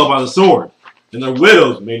priests fell by the sword, and their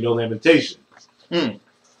widows made no lamentation. Then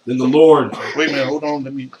the Lord... Wait a minute, hold on.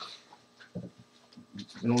 Let me...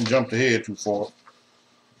 You don't jump ahead too far.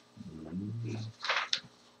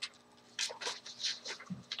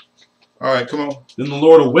 All right, come on. Then the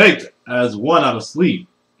Lord awaked as one out of sleep,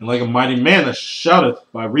 and like a mighty man that shouteth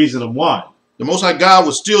by reason of wine. The Most High God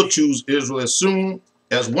will still choose Israel as soon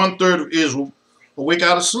as 1/3 of Israel awake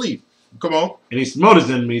out of sleep. Come on. And he smote his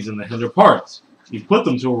enemies in the hinder parts. He put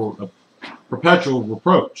them to a perpetual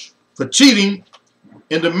reproach. For cheating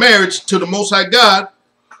in the marriage to the Most High God,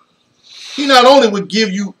 he not only would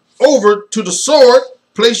give you over to the sword,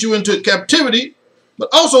 place you into captivity, but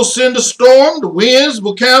also send the storm, the winds,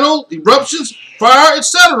 volcanoes, eruptions, fire,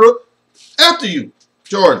 etc. after you.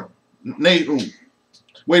 Jordan, Nahum.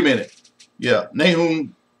 Wait a minute. Yeah,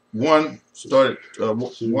 Nahum 1 started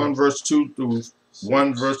 1 verse 2 through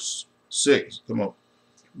 1 verse 6. Come on.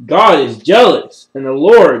 God is jealous, and the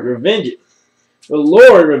Lord revengeth. The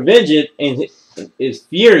Lord revengeth and is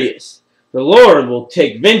furious. The Lord will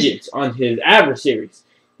take vengeance on his adversaries,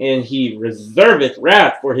 and he reserveth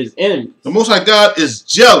wrath for his enemies. The Most High God is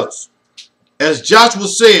jealous. As Joshua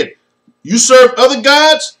said, you serve other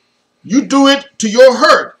gods, you do it to your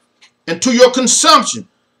hurt and to your consumption.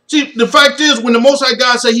 See, the fact is, when the Most High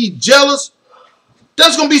God say he's jealous,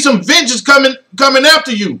 there's going to be some vengeance coming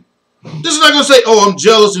after you. This is not going to say, oh, I'm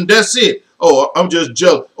jealous and that's it. Oh, I'm just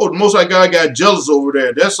jealous. Oh, the Most High God got jealous over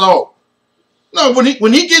there. That's all. No, when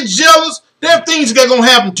he gets jealous, there are things that are going to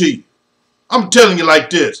happen to you. I'm telling you like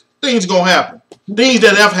this. Things going to happen. Things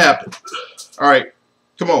that have happened. All right.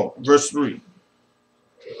 Come on. Verse 3.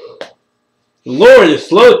 The Lord is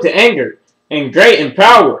slow to anger and great in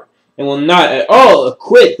power, and will not at all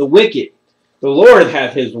acquit the wicked. The Lord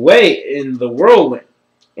hath his way in the whirlwind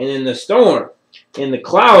and in the storm, and the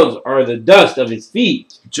clouds are the dust of his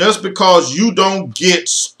feet. Just because you don't get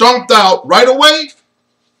stomped out right away,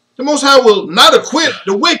 the Most High will not acquit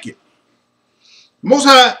the wicked. The Most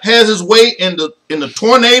High has his way in the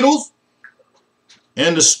tornadoes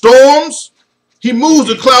and the storms. He moves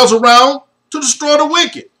the clouds around to destroy the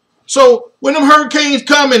wicked. So when them hurricanes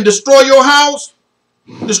come and destroy your house,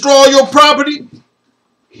 destroy all your property,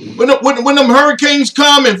 when them hurricanes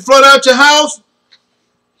come and flood out your house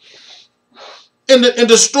and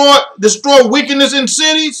destroy wickedness in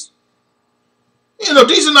cities, you know,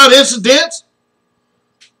 these are not incidents.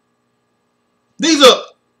 These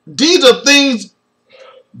are things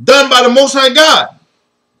done by the Most High God.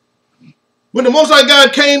 When the Most High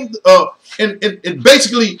God came and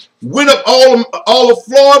basically went up all of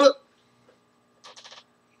Florida,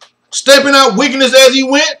 stepping out wickedness as he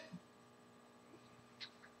went,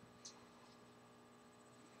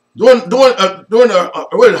 doing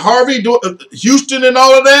Harvey, Houston, and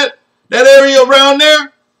all of that area around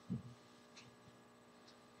there.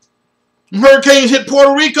 Hurricanes hit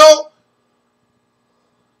Puerto Rico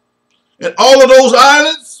and all of those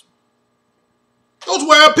islands. Those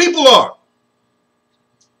where our people are.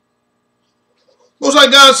 Most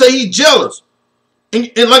like God say he's jealous. And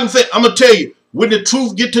like I said, I'm going to tell you, when the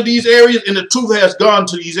truth get to these areas, and the truth has gone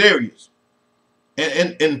to these areas,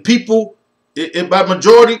 and people, by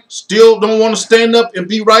majority, still don't want to stand up and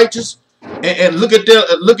be righteous, and look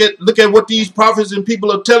at what these prophets and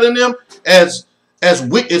people are telling them as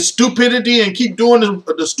stupidity, and keep doing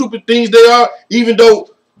the stupid things they are, even though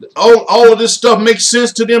all of this stuff makes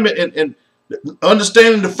sense to them, and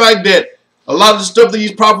understanding the fact that a lot of the stuff that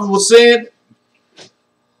these prophets were saying,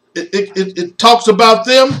 it talks about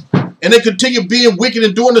them, and they continue being wicked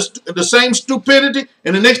and doing the same stupidity,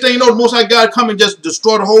 and the next thing you know, the Most High God come and just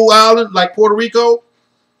destroy the whole island like Puerto Rico.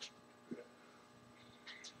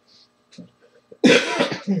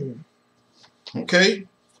 Okay,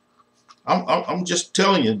 I'm just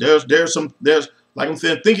telling you, there's like I'm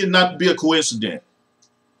saying, think it not to be a coincidence.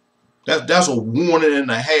 That's a warning and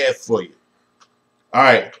a half for you. All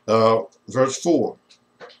right, verse 4.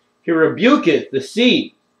 He rebuketh the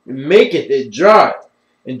sea, and maketh it dry,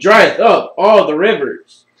 and drieth up all the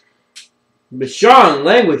rivers. Bashan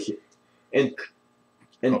languisheth, and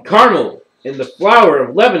Carmel, and the flower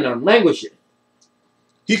of Lebanon languisheth.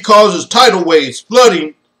 He causes tidal waves,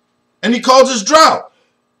 flooding, and he causes drought.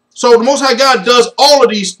 So the Most High God does all of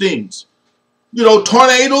these things. You know,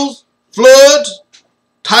 tornadoes, floods,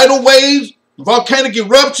 tidal waves, volcanic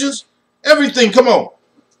eruptions, everything. Come on.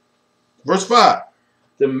 Verse 5.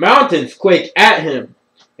 The mountains quake at him,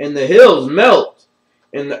 and the hills melt,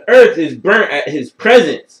 and the earth is burnt at his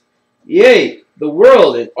presence. Yea, the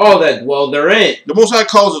world and all that dwell therein. The Most High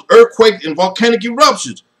causes earthquakes and volcanic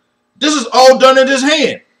eruptions. This is all done in his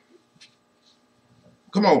hand.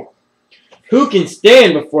 Come on. Who can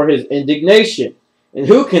stand before his indignation? And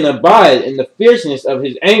who can abide in the fierceness of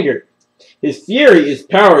his anger? His fury is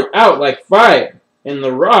poured out like fire, and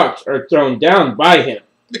the rocks are thrown down by him.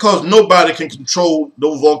 Because nobody can control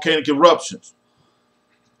those volcanic eruptions.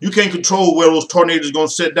 You can't control where those tornadoes are going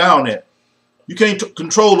to sit down at. You can't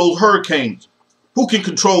control those hurricanes. Who can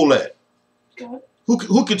control that? God.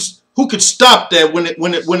 Who could stop that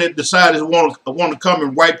when it decides to want to come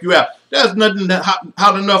and wipe you out? There's nothing that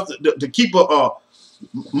hot enough to keep a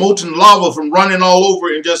molten lava from running all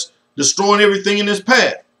over and just destroying everything in its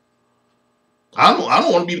path. I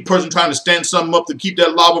don't want to be the person trying to stand something up to keep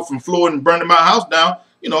that lava from flowing and burning my house down.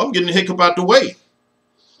 You know, I'm getting the hiccup out the way.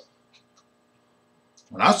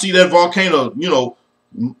 When I see that volcano,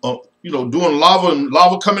 doing lava and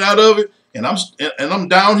lava coming out of it, and I'm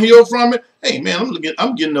downhill from it. Hey man,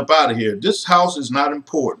 I'm getting up out of here. This house is not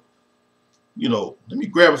important. You know, let me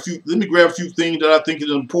grab a few things that I think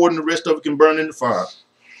is important. The rest of it can burn in the fire,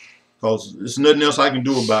 because there's nothing else I can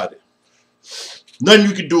do about it. Nothing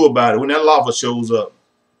you can do about it when that lava shows up.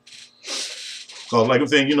 Because like I'm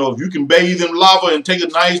saying, if you can bathe in lava and take a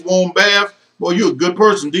nice warm bath, well, you're a good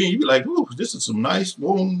person. Then you be like, ooh, this is some nice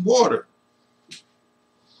warm water.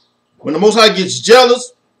 When the Most High gets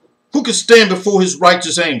jealous, who can stand before his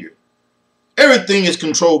righteous anger? Everything is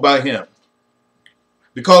controlled by him.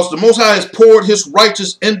 Because the Most High has poured his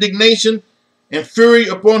righteous indignation and fury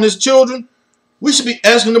upon his children, we should be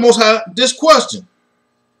asking the Most High this question.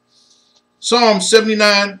 Psalm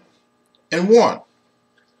 79 and 1.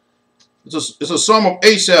 It's a psalm of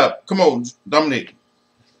Asaph. Come on, Dominic.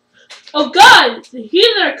 O God, the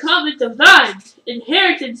heathen are covenant of thine,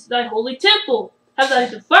 inheritance thy holy temple have thy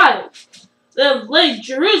defiled. They have laid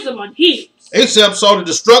Jerusalem on heaps. Asaph saw the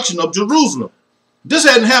destruction of Jerusalem. This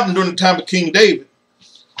hadn't happened during the time of King David.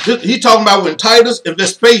 He's talking about when Titus and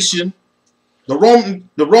Vespasian, the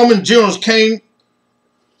Roman generals, came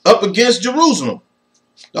up against Jerusalem.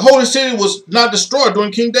 The holy city was not destroyed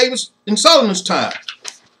during King David's and Solomon's time.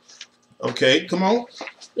 Okay, come on.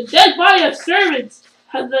 The dead body of servants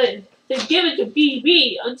have been given to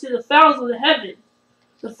be unto the fowls of the heaven.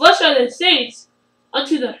 The flesh of the saints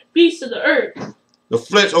unto the beasts of the earth. The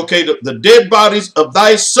flesh, okay, the dead bodies of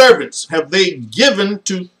thy servants have they given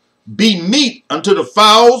to be meat unto the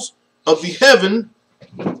fowls of the heaven,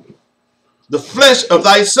 the flesh of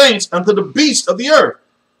thy saints unto the beasts of the earth,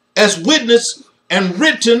 as witnessed and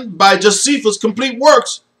written by Josephus' complete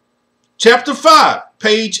works, chapter 5,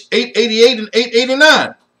 page 888 and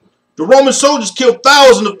 889. The Roman soldiers killed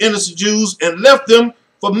thousands of innocent Jews and left them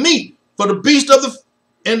for meat for the beast of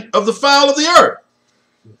the fowl of the earth.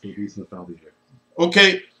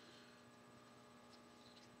 Okay.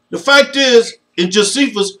 The fact is,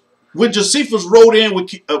 when Josephus rode in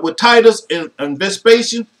with Titus and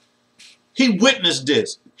Vespasian, he witnessed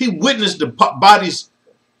this. He witnessed the bodies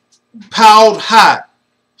piled high.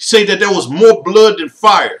 Say that there was more blood than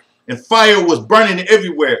fire, and fire was burning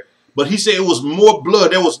everywhere. But he said it was more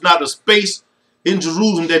blood. There was not a space in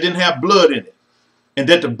Jerusalem that didn't have blood in it, and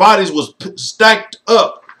that the bodies was stacked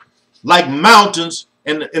up like mountains,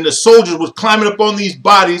 and the soldiers was climbing up on these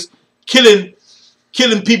bodies, killing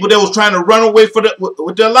people that was trying to run away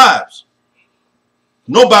with their lives.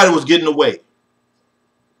 Nobody was getting away.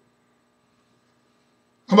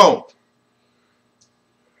 Come on.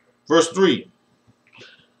 Verse 3.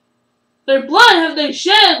 Their blood have they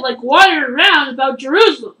shed like water around about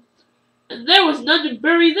Jerusalem, and there was none to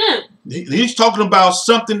bury them. He's talking about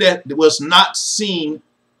something that was not seen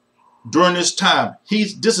during this time.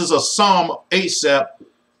 This is a psalm of Asaph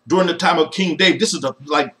during the time of King David. This is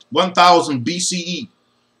like 1000 BCE.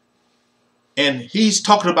 And he's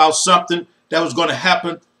talking about something that was going to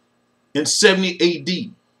happen in 70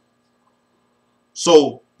 AD.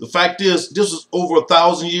 So the fact is, this is over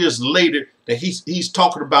 1,000 years later that he's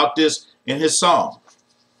talking about this in his psalm.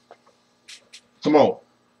 Come on.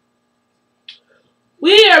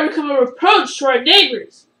 We are become a reproach to our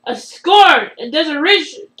neighbors, a scorn and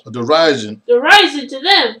derision. A derision. Derision to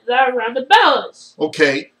them that are round about us.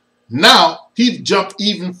 Okay. Now he jumped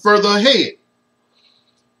even further ahead.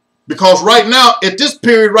 Because right now, at this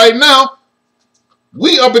period right now,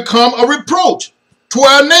 we are become a reproach to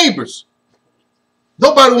our neighbors.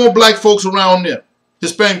 Nobody want black folks around them,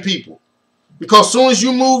 Hispanic people. Because as soon as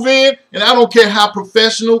you move in, and I don't care how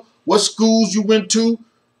professional, what schools you went to,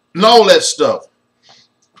 and all that stuff.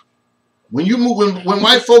 When you move, when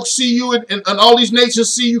white folks see you and all these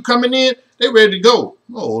nations see you coming in, they're ready to go.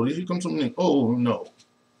 Oh, here comes something. Oh, no.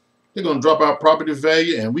 They're going to drop our property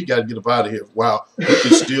value, and we got to get up out of here. Wow, we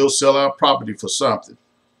can still sell our property for something.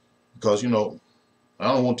 Because, I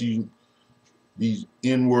don't want these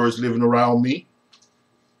N-words living around me.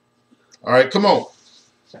 All right, come on.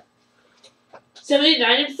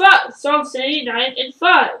 79 and 5. Psalm 79 and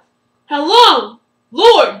 5. How long,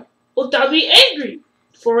 Lord, wilt thou be angry?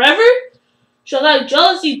 Forever? Shall thy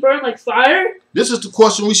jealousy burn like fire? This is the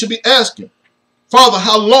question we should be asking. Father,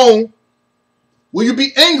 how long will you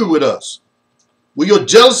be angry with us? Will your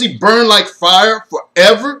jealousy burn like fire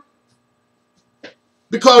forever?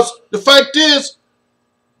 Because the fact is,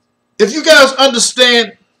 if you guys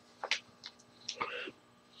understand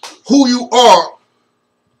who you are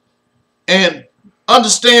and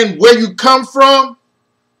understand where you come from,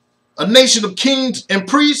 a nation of kings and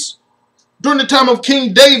priests, during the time of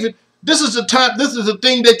King David, this is the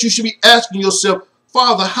thing that you should be asking yourself,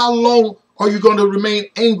 Father, how long are you going to remain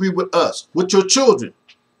angry with us, with your children?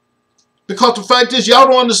 Because the fact is, y'all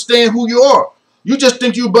don't understand who you are. You just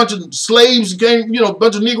think you're a bunch of slaves, a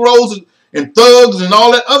bunch of Negroes and thugs and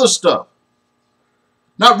all that other stuff.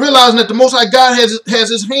 Not realizing that the Most High God has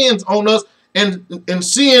his hands on us and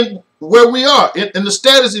seeing where we are and the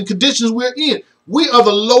status and conditions we're in. We are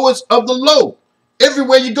the lowest of the low.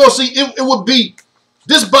 Everywhere you go, see, it would be,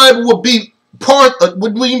 this Bible would be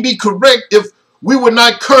wouldn't be correct if we were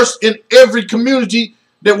not cursed in every community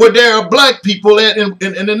where there are black people in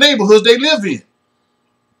the neighborhoods they live in.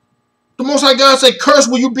 The Most High God said, curse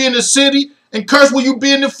will you be in the city and curse will you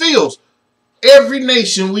be in the fields. Every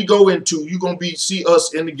nation we go into, you're going to see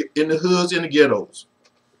us in the hoods, in the ghettos.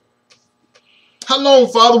 How long,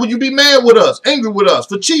 Father, will you be mad with us, angry with us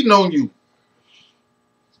for cheating on you?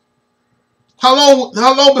 How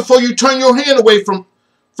long before you turn your hand away from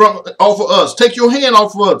off of us? Take your hand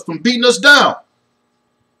off of us from beating us down.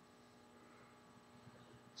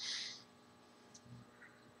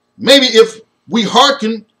 Maybe if we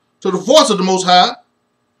hearken to the voice of the Most High,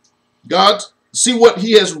 God, see what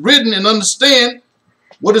he has written and understand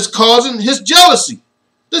what is causing his jealousy.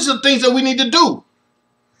 These are the things that we need to do.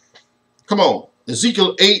 Come on.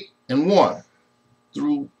 Ezekiel 8:1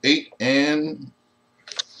 through 8 and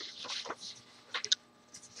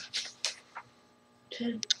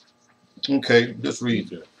 10. Okay, let's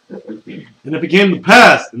read it. And it came to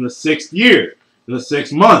pass in the 6th year, in the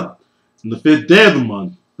 6th month, in the 5th day of the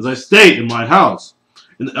month, as I stayed in my house,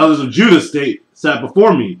 and the elders of Judah sat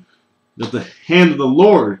before me, that the hand of the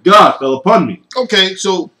Lord God fell upon me. Okay,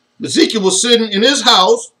 so Ezekiel was sitting in his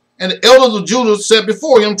house, and the elders of Judah sat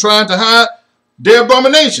before him, trying to hide their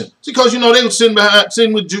abomination. Because, they were sitting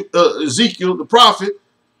with Ezekiel, the prophet,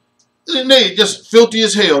 and they just filthy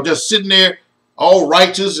as hell, just sitting there, all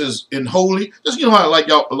righteous and holy. Just, how like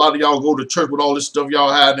a lot of y'all go to church with all this stuff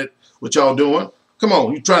y'all hiding it, what y'all doing. Come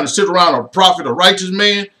on, you trying to sit around a prophet, a righteous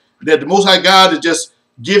man, that the Most High God is just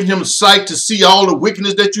giving him sight to see all the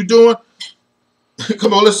wickedness that you're doing?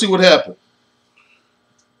 Come on, let's see what happened.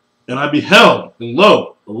 And I beheld, and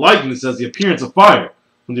lo, the likeness as the appearance of fire,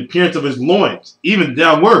 from the appearance of his loins, even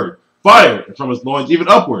downward, fire, and from his loins even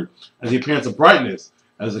upward, as the appearance of brightness,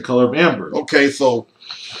 as the color of amber. Okay, so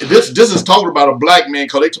this is talking about a black man,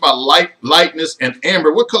 because they talk about lightness and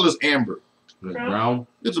amber. What color is amber? Brown.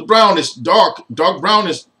 It's a brownish, dark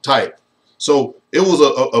brownish type. So it was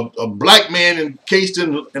a black man encased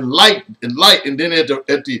in light, and then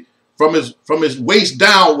from his waist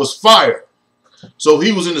down was fire. So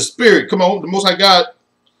he was in the spirit. Come on, the Most High God,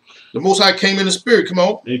 the Most High came in the spirit. Come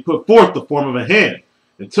on. And he put forth the form of a hand,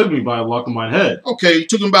 and took me by a lock of mine head. Okay, he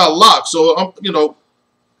took him by a lock. So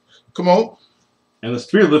come on. And the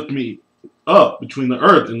Spirit lifted me up between the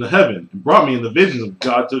earth and the heaven, and brought me in the visions of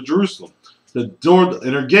God to Jerusalem, the door of the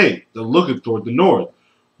inner gate, that looketh toward the north,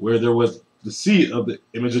 where there was the seat of the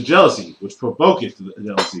image of jealousy, which provoketh to the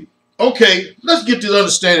jealousy. Okay, let's get to the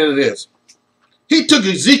understanding of this. He took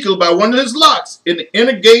Ezekiel by one of his locks in the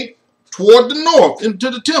inner gate toward the north into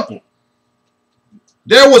the temple.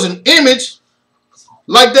 There was an image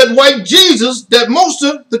like that white Jesus that most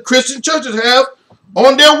of the Christian churches have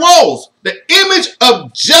on their walls. The image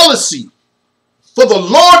of jealousy. For the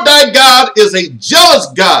Lord thy God is a jealous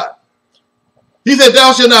God. He said,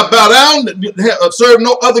 thou shalt not bow down, serve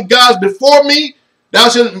no other gods before me. Thou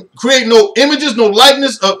shalt create no images, no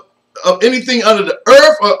likeness of anything under the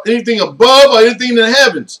earth, or anything above, or anything in the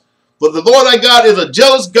heavens. For the Lord thy God is a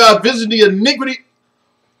jealous God, visiting the iniquity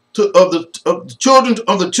of the children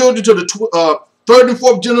to the 3rd and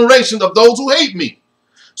 4th generation of those who hate me.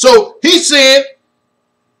 So he's saying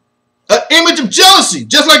an image of jealousy,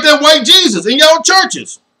 just like that white Jesus in your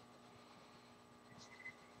churches.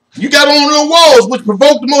 You got on your walls, which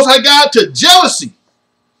provoke the Most High God to jealousy.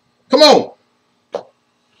 Come on.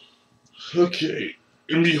 Okay.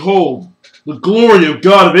 And behold, the glory of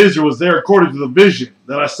God of Israel was there according to the vision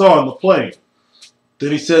that I saw in the plain.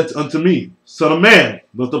 Then he said unto me, Son of man,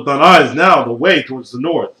 lift up thine eyes now the way towards the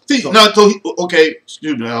north. See, okay,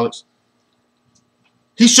 excuse me, Alex.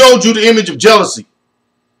 He showed you the image of jealousy,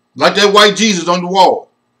 like that white Jesus on the wall.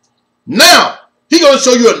 Now, he's going to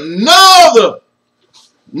show you another.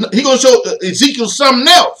 He's going to show Ezekiel something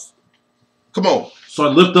else. Come on. So I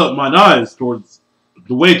lift up mine eyes towards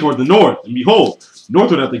the way toward the north, and behold,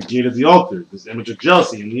 northward at the gate of the altar, this image of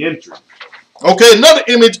jealousy in the entry. Okay, another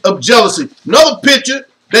image of jealousy. Another picture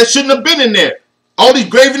that shouldn't have been in there. All these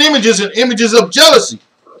graven images and images of jealousy.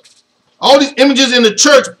 All these images in the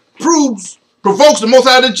church provokes the Most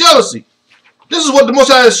High to jealousy. This is what the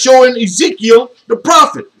Most High is showing Ezekiel, the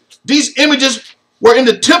prophet. These images were in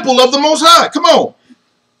the temple of the Most High. Come on.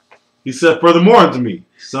 He said furthermore unto me,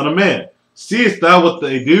 Son of man, seest thou what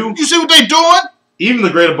they do? You see what they doing? Even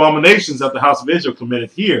the great abominations that the house of Israel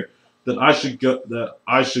committed here, that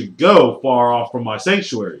I should go far off from my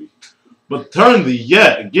sanctuary. But turn thee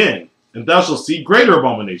yet again, and thou shalt see greater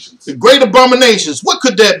abominations. The great abominations. What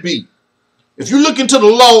could that be? If you look into the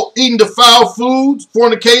law, eating defiled foods,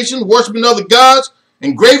 fornication, worshiping other gods,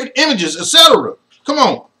 engraved images, etc. Come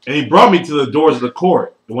on. And he brought me to the doors of the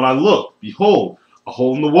court. And when I looked, behold, a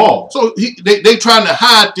hole in the wall. So they trying to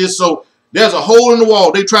hide this. So there's a hole in the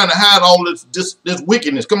wall. They trying to hide all this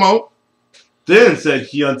wickedness. Come on. Then said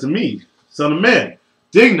he unto me, Son of man,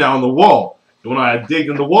 dig now in the wall. And when I had digged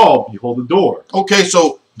in the wall, behold the door. Okay,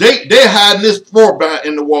 so they're hiding this far behind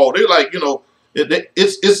in the wall. They're like,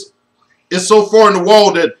 it's so far in the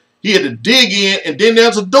wall that he had to dig in, and then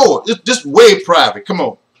there's a door. It's just way private. Come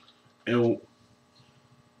on. And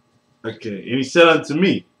he said unto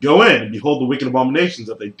me, Go in, and behold the wicked abominations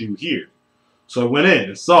that they do here. So I went in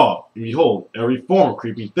and saw, and behold, every form of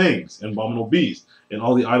creeping things, and abominable beasts, and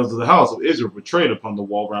all the idols of the house of Israel portrayed upon the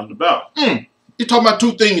wall round about. You're talking about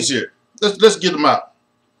two things here. Let's get them out.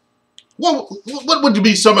 What would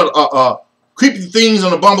be some of creeping things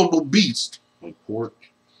and abominable beasts? Like pork.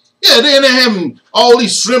 Yeah, they're having all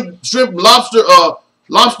these shrimp,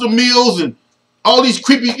 lobster meals, and all these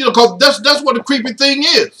creepy, because that's what a creepy thing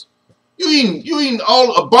is. You eating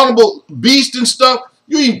all abominable beasts and stuff.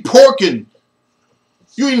 You eating pork, and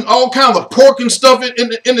you eating all kinds of pork and stuff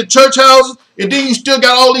in the church houses, and then you still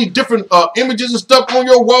got all these different images and stuff on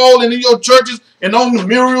your wall and in your churches and on the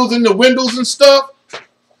murals and the windows and stuff.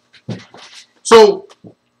 So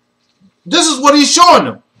this is what he's showing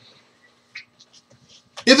them.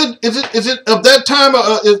 Is it of that time,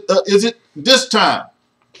 or is it this time?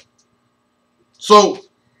 So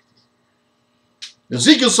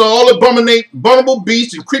Ezekiel saw all abominable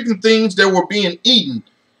beasts and creeping things that were being eaten.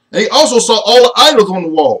 And he also saw all the idols on the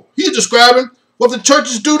wall. He's describing what the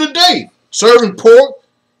churches do today. Serving pork,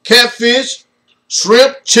 catfish,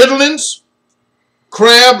 shrimp, chitlins,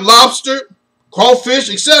 crab, lobster, crawfish,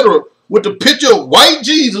 etc. with the picture of white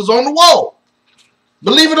Jesus on the wall.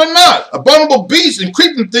 Believe it or not, abominable beasts and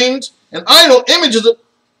creeping things and idol images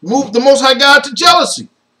move the Most High God to jealousy.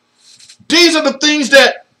 These are the things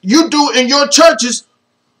that you do in your churches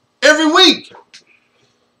every week.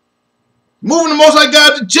 Moving the Most High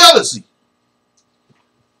God to jealousy.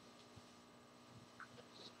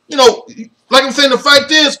 Like I'm saying, the fact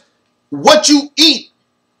is, what you eat,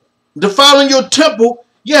 defiling your temple,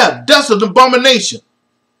 yeah, that's an abomination.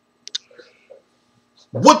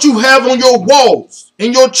 What you have on your walls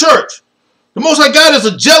in your church. The Most High God is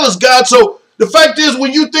a jealous God. So the fact is,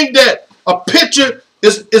 when you think that a picture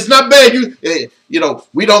is not bad,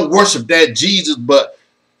 we don't worship that Jesus, but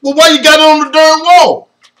why you got it on the darn wall?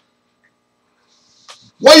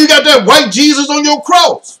 Why you got that white Jesus on your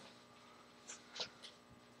cross?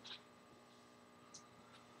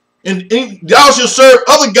 And thou shalt serve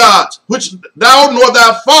other gods, which thou nor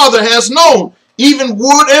thy father hast known, even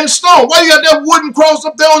wood and stone. Why you got that wooden cross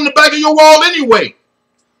up there on the back of your wall anyway?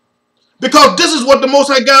 Because this is what the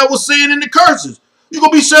Most High God was saying in the curses. You're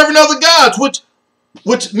going to be serving other gods,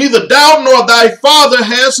 which neither thou nor thy father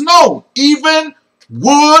has known, even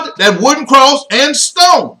wood, that wooden cross, and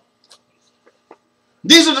stone.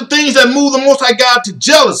 These are the things that move the Most High God to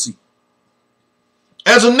jealousy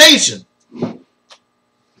as a nation.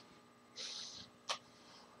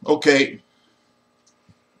 Okay.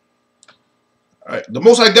 All right. The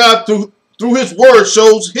Most High God, through his word,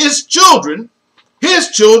 shows his children,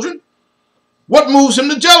 what moves him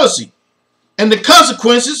to jealousy. And the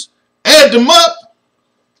consequences add them up,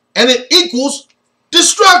 and it equals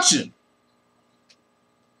destruction.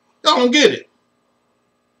 Y'all don't get it.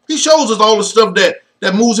 He shows us all the stuff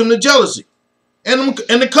that moves him to jealousy. And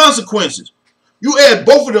the consequences. You add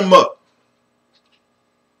both of them up,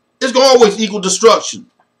 it's going to always equal destruction.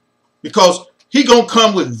 Because he going to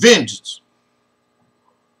come with vengeance.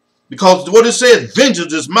 Because what it says,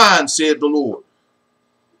 vengeance is mine, said the Lord.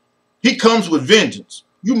 He comes with vengeance.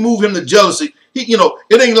 You move him to jealousy.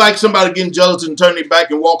 It ain't like somebody getting jealous and turning back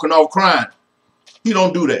and walking off crying. He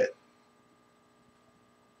don't do that.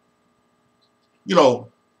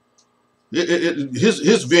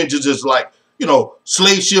 His vengeance is like,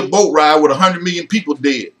 slave ship boat ride with 100 million people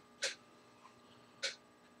dead.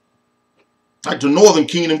 Like the northern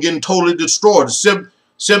kingdom getting totally destroyed. 70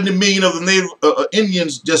 million of the native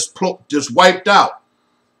Indians just wiped out.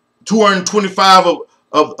 225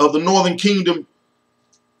 of the northern kingdom,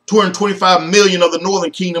 225 million of the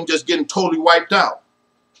northern kingdom just getting totally wiped out.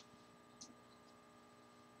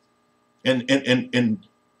 And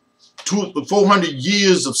 400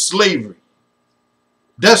 years of slavery.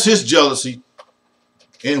 That's his jealousy.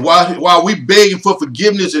 And while we begging for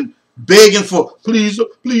forgiveness and begging for,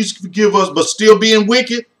 please forgive us, but still being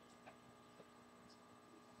wicked.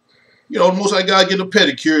 You know, the Most High God getting a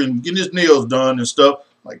pedicure and getting his nails done and stuff.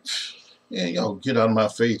 Like, yeah, y'all get out of my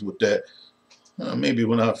face with that. Maybe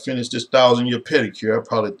when I finish this 1,000-year pedicure, I'll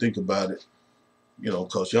probably think about it. You know,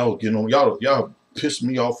 because y'all pissed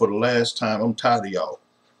me off for the last time. I'm tired of y'all.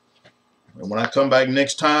 And when I come back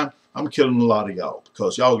next time, I'm killing a lot of y'all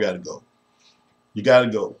because y'all got to go. You got to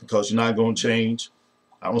go because you're not going to change.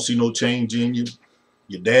 I don't see no change in you.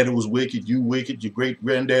 Your daddy was wicked. You wicked. Your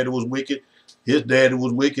great-granddaddy was wicked. His daddy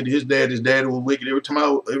was wicked. His daddy's daddy was wicked. Every time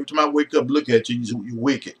I wake up, look at you, you're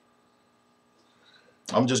wicked.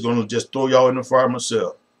 I'm just going to throw y'all in the fire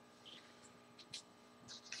myself.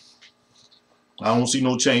 I don't see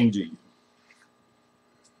no change in you.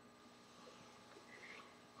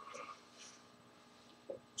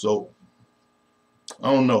 So,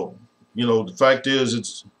 I don't know. You know, the fact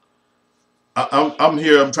is, I'm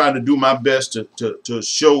here. I'm trying to do my best to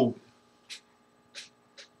show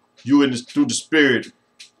you through the spirit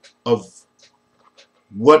of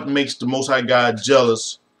what makes the Most High God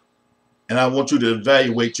jealous, and I want you to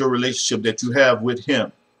evaluate your relationship that you have with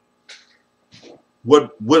Him.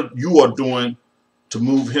 What you are doing to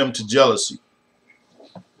move Him to jealousy.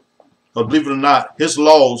 But believe it or not, His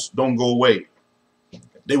laws don't go away.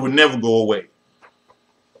 They will never go away.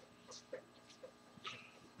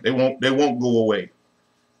 They won't go away.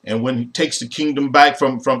 And when He takes the kingdom back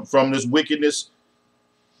from this wickedness,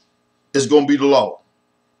 it's going to be the law.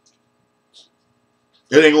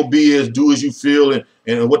 It ain't going to be as do as you feel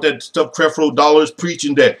and what that stuff Creflo Dollar is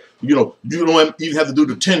preaching that, you know, you don't even have to do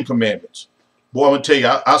the 10 commandments. Boy, I'm going to tell you,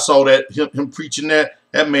 I saw that, him preaching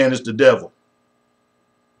that man is the devil.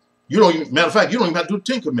 Matter of fact, you don't even have to do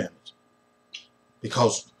the 10 commandments.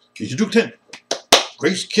 Because if you do 10,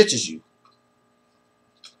 grace catches you.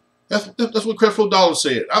 That's what Creflo Dollar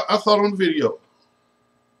said. I thought on the video.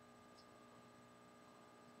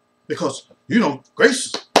 Because, you know,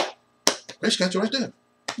 grace got you right there.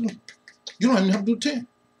 You don't even have to do 10.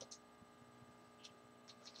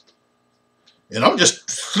 And I'm just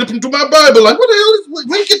flipping through my Bible like, what the hell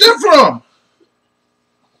where you get that from?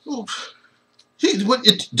 Oh, just in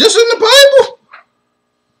the Bible?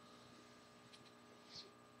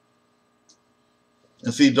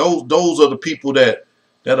 And see, those are the people that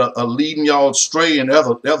are leading y'all astray, and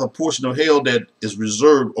there's a portion of hell that is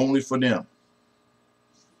reserved only for them.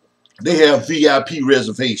 They have VIP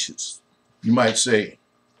reservations, you might say.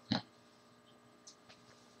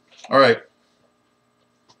 All right.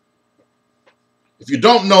 If you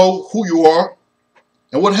don't know who you are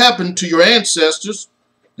and what happened to your ancestors,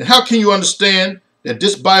 then how can you understand that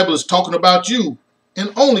this Bible is talking about you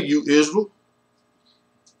and only you, Israel?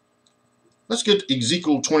 Let's get to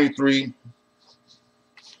Ezekiel 23,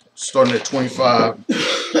 starting at 25.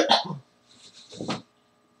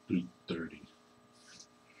 30.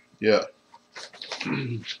 Yeah.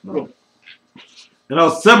 And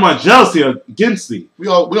I'll set my jealousy against thee.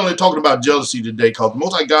 We're only talking about jealousy today because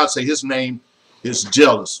Most High God say His name is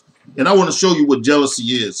jealous. And I want to show you what jealousy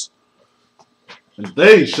is. And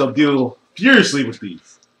they shall deal furiously with thee.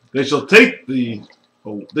 They shall take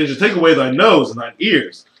away thy nose and thine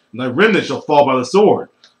ears, and thy remnant shall fall by the sword.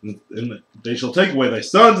 And they shall take away thy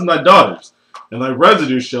sons and thy daughters, and thy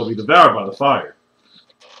residue shall be devoured by the fire.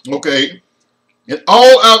 Okay. In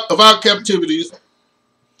all of our captivities,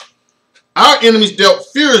 our enemies dealt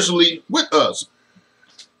furiously with us.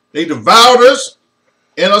 They devoured us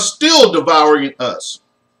and are still devouring us.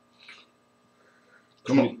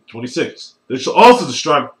 Come on. 26. They shall also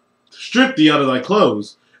strip thee out of thy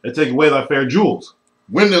clothes and take away thy fair jewels.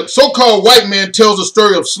 When the so-called white man tells a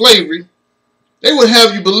story of slavery, they would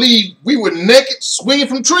have you believe we were naked swinging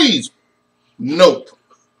from trees. Nope.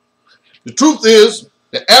 The truth is,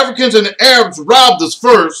 the Africans and the Arabs robbed us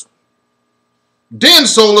first, then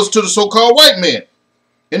sold us to the so-called white man.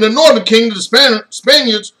 In the northern kingdom, the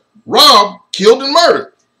Spaniards robbed, killed, and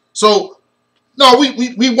murdered. So, no,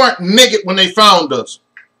 we weren't naked when they found us.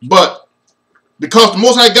 But because the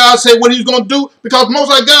Most High God said what He was going to do, because the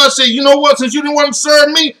Most High God said, you know what, since you didn't want to serve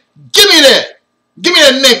me, give me that. Give me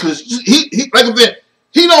that necklace. Like I said,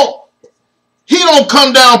 he don't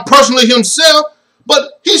come down personally himself,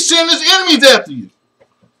 but He sends His enemies after you.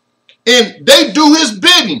 And they do His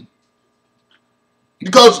bidding.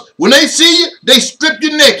 Because when they see you, they strip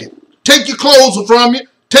you naked, take your clothes from you,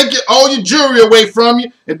 take all your jewelry away from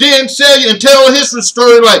you, and then sell you and tell a history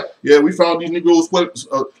story like, yeah, we found these Negroes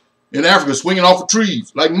in Africa swinging off of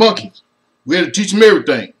trees like monkeys. We had to teach them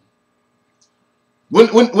everything. When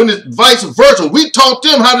it's vice versa, we taught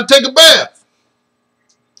them how to take a bath.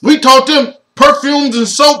 We taught them perfumes and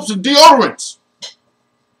soaps and deodorants,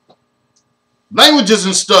 languages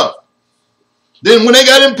and stuff. Then when they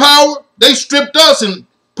got in power, they stripped us and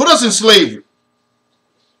put us in slavery.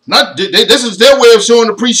 This is their way of showing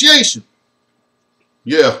appreciation.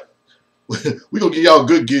 Yeah, we gonna give y'all a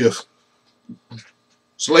good gift.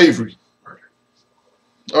 Slavery.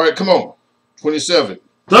 All right, come on. 27.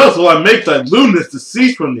 Thus will I make thy lewdness to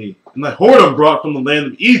cease from thee, and thy whoredom brought from the land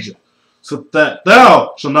of Egypt, so that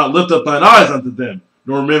thou shalt not lift up thine eyes unto them,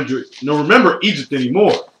 nor remember Egypt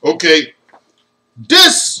anymore. Okay,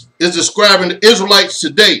 this is describing the Israelites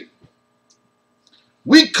today.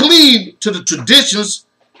 We cleave to the traditions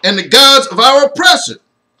and the gods of our oppressor.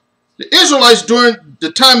 The Israelites during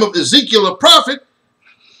the time of Ezekiel the prophet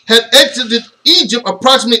had exited Egypt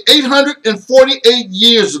approximately 848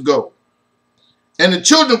 years ago. And the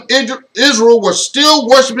children of Israel were still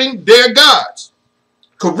worshiping their gods,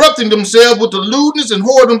 corrupting themselves with the lewdness and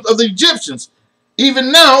whoredoms of the Egyptians.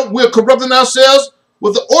 Even now, we're corrupting ourselves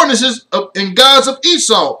with the ordinances and gods of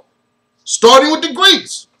Esau, starting with the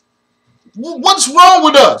Greeks. What's wrong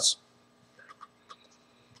with us?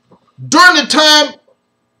 During the time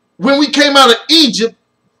when we came out of Egypt,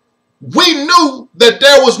 we knew that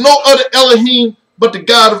there was no other Elohim but the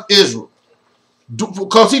God of Israel,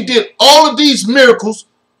 because he did all of these miracles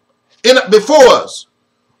before us.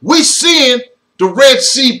 We seeing the Red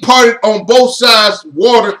Sea parted on both sides,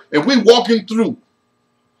 water, and we walking through.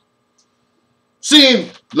 Seeing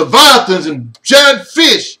leviathans and giant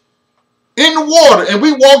fish in the water, and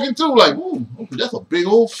we walking through like, ooh, that's a big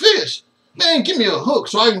old fish. Man, give me a hook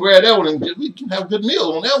so I can grab that one and we can have a good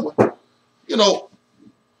meal on that one. You know,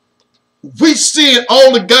 we seeing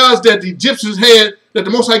all the gods that the Egyptians had, that the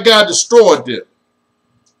Most High God destroyed them.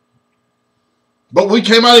 But when we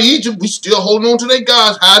came out of Egypt, we still holding on to their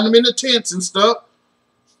gods, hiding them in the tents and stuff.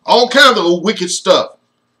 All kinds of wicked stuff.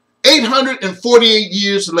 848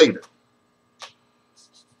 years later.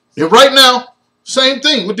 And right now, same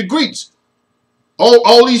thing with the Greeks.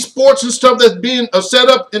 All these sports and stuff that's being set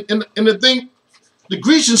up in the thing, the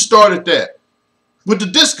Grecians started that with the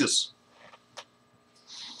discus.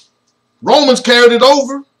 Romans carried it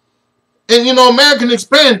over. And, you know, American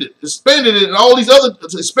expanded it, and all these other,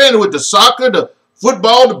 expanded with the soccer, the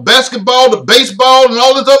football, the basketball, the baseball, and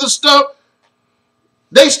all this other stuff.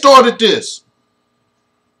 They started this.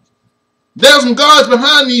 There's some gods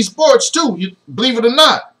behind these sports, too, you believe it or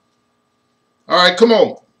not. All right, come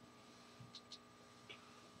on.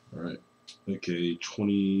 All right. Okay,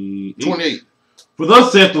 28. 28. For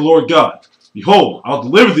thus saith the Lord God, behold, I'll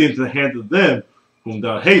deliver thee into the hand of them whom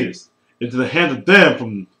thou hatest, into the hand of them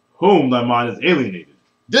from whom thy mind is alienated.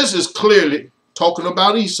 This is clearly talking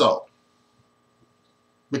about Esau,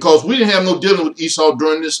 because we didn't have no dealing with Esau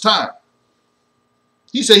during this time.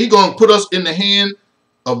 He said he's going to put us in the hand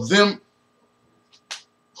of them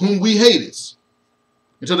whom we hated,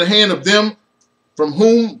 into the hand of them from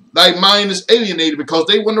whom thy mind is alienated, because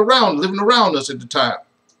they weren't around, living around us at the time.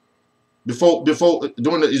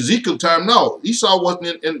 During the Ezekiel time, no, Esau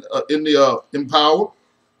wasn't in power.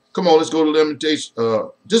 Come on, let's go to Lamentations.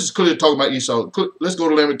 This is clearly talking about Esau. Let's go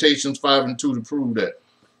to Lamentations 5 and 2 to prove that.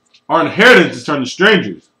 Our inheritance is turned to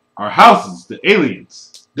strangers, our houses to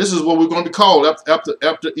aliens. This is what we're going to be called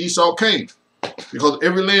after Esau came, because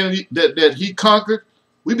every land that he conquered,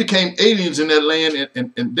 we became aliens in that land,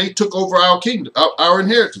 and they took over our kingdom, our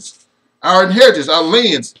inheritance. Our inheritance, our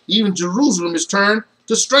lands, even Jerusalem is turned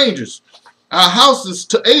to strangers. Our houses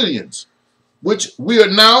to aliens, which we are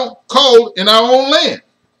now called in our own land.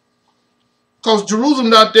 Because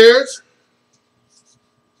Jerusalem not theirs.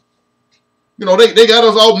 You know, they got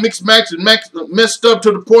us all mixed and messed up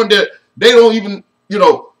to the point that they don't even, you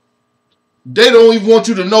know, they don't even want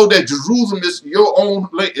you to know that Jerusalem is your own,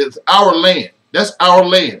 it's our land. That's our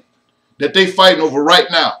land that they fighting over right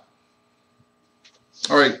now.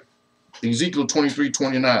 All right, Ezekiel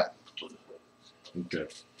 23:29. Okay.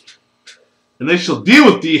 And they shall deal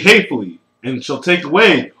with thee hatefully, and shall take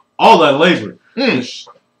away all thy labor.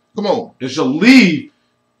 Come on. And shall leave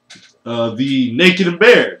thee naked and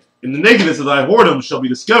bare, and the nakedness of thy whoredom shall be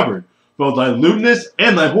discovered, both thy lewdness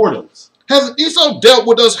and thy whoredoms. Has Esau dealt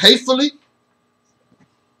with us hatefully?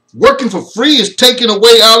 Working for free is taking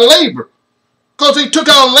away our labor. Because they took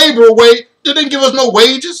our labor away, they didn't give us no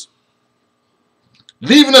wages.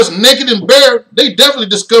 Leaving us naked and bare, they definitely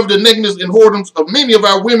discovered the nakedness and whoredoms of many of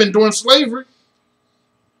our women during slavery.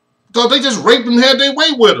 Because they just raped him and had their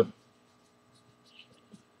way with him.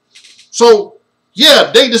 So,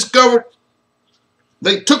 yeah, they discovered,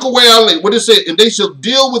 they took away our land. What it said, and they shall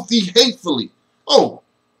deal with thee hatefully. Oh,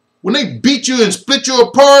 when they beat you and split you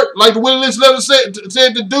apart, like the Wilderness letter said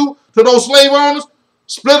to do to those slave owners,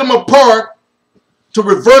 split them apart to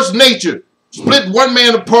reverse nature. Split one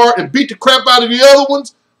man apart and beat the crap out of the other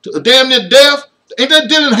ones to damn near death. Ain't that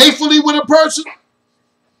dealing hatefully with a person?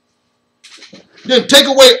 Then take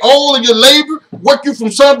away all of your labor, work you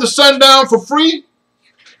from sun to sundown for free,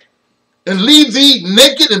 and leave thee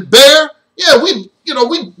naked and bare. Yeah,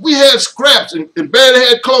 we had scraps and barely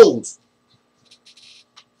had clothes.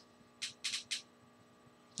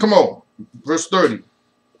 Come on, verse 30.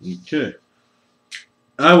 Okay.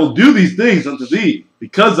 I will do these things unto thee,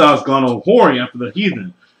 because thou hast gone a whoring after the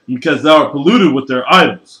heathen, and because thou art polluted with their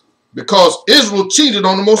idols. Because Israel cheated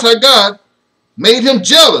on the Most High God, made him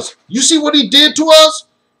jealous. You see what he did to us?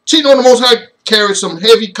 Cheating on the Most High carries some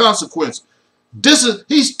heavy consequence.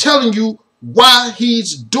 He's telling you why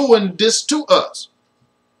he's doing this to us.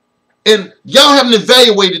 And y'all haven't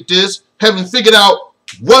evaluated this, haven't figured out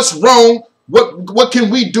what's wrong, what can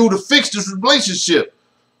we do to fix this relationship?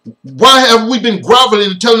 Why have we been groveling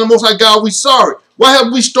and telling the Most High God we sorry? Why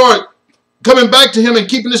have we started coming back to him and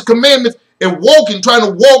keeping his commandments and walking, trying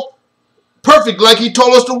to walk perfect like he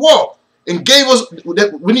told us to walk? And gave us,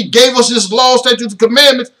 when he gave us his law, statutes, and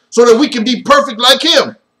commandments so that we can be perfect like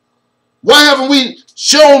him. Why haven't we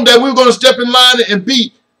shown that we're going to step in line and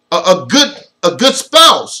be a good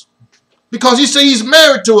spouse? Because he said he's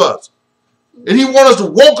married to us. And he wants us to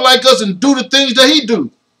walk like us and do the things that he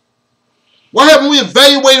do. Why haven't we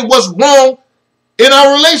evaluated what's wrong in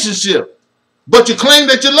our relationship? But you claim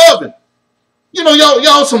that you love him. You know,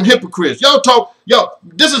 y'all some hypocrites.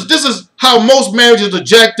 This is how most marriages are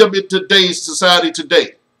jacked up in today's society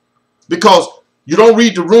today. Because you don't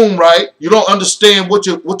read the room right. You don't understand what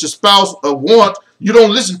your spouse wants. You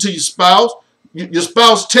don't listen to your spouse. Your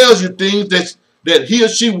spouse tells you things that he or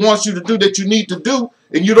she wants you to do that you need to do,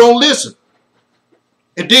 and you don't listen.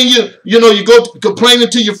 And then you go complaining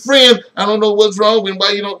to your friend. I don't know what's wrong with him,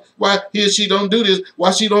 why he or she don't do this,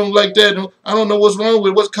 why she don't like that. I don't know what's wrong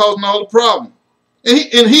with it, what's causing all the problem.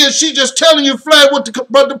 And he or she just telling you flat what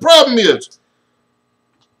the problem is.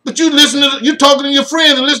 But you talking to your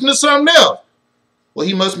friends and listening to something else. Well,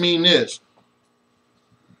 he must mean this.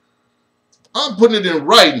 I'm putting it in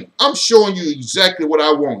writing. I'm showing you exactly what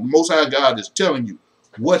I want. The Most High God is telling you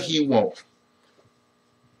what he wants.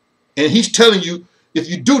 And he's telling you, if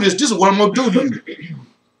you do this, this is what I'm going to do to you.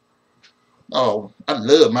 Oh, I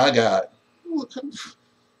love my God.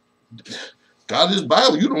 God is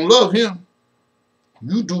Bible. You don't love him.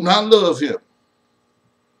 You do not love him.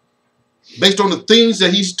 Based on the things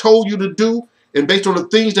that he's told you to do, and based on the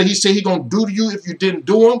things that he said he's going to do to you if you didn't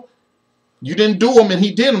do them, you didn't do them and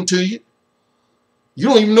he did them to you. You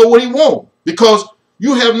don't even know what he wants because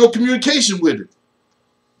you have no communication with him.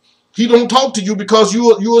 He don't talk to you because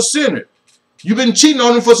you're a sinner. You've been cheating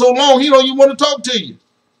on him for so long, he don't even want to talk to you.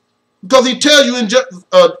 Because he tells you in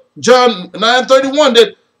John 9:31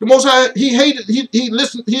 that the Most High,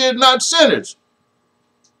 he had not sinners.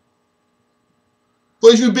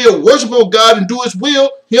 But if you be a worshiper of God and do his will,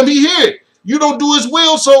 him he hear it. You don't do his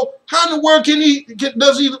will, so how in the world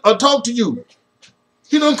does he talk to you?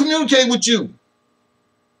 He don't communicate with you.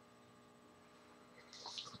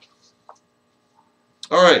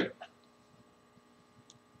 All right.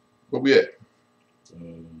 Where we at?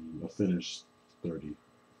 I finished 30.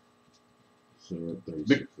 So we're at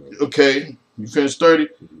 36. Okay, you finished 30.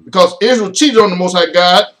 Because Israel cheated on the Most High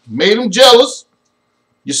God, made him jealous.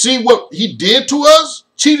 You see what he did to us?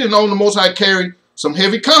 Cheating on the Most High carried some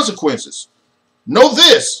heavy consequences. Know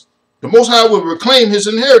this, the Most High will reclaim his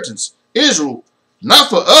inheritance, Israel, not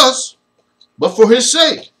for us, but for his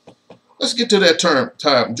sake. Let's get to that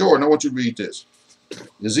time. Jordan, I want you to read this.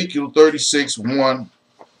 Ezekiel 36:1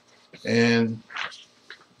 and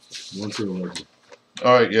 1 through 11.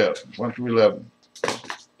 All right, yeah, 1 through 11.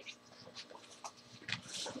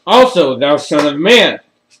 Also, thou son of man,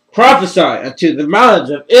 prophesy unto the mountains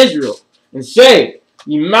of Israel, and say,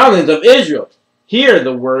 Ye mountains of Israel, hear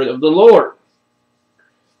the word of the Lord.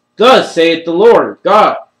 Thus saith the Lord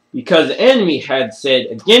God, because the enemy had said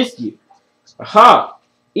against you, Aha,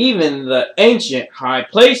 even the ancient high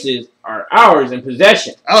places are ours in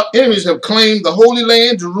possession. Our enemies have claimed the Holy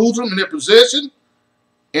Land, Jerusalem, in their possession,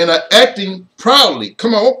 and are acting proudly.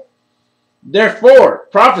 Come on. Therefore,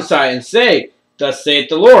 prophesy and say, Thus saith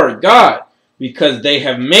the Lord God, because they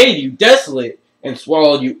have made you desolate and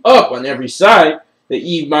swallowed you up on every side, that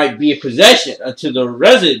ye might be a possession unto the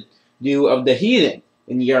residue of the heathen,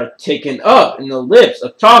 and ye are taken up in the lips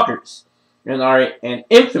of talkers, and are an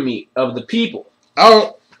infamy of the people.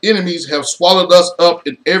 Our enemies have swallowed us up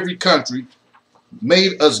in every country,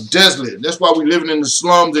 made us desolate. That's why we're living in the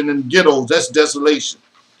slums and in the ghettos. That's desolation.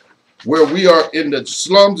 Where we are in the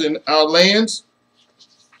slums in our lands,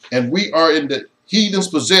 and we are in the heathen's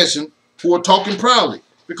possession who are talking proudly.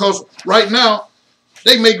 Because right now,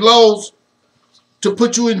 they make laws to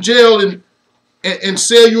put you in jail and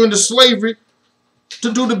sell you into slavery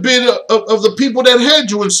to do the bid of the people that had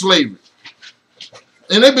you in slavery.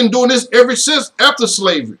 And they've been doing this ever since after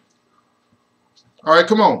slavery. All right,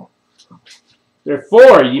 come on.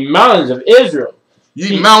 Therefore, ye mountains of Israel,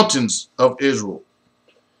 Ye mountains of Israel,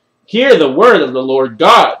 hear the word of the Lord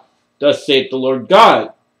God. Thus saith the Lord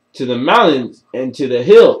God to the mountains and to the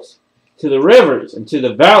hills, to the rivers and to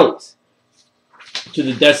the valleys, to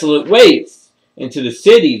the desolate wastes, and to the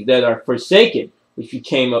cities that are forsaken, which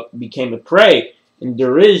became a prey and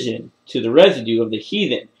derision to the residue of the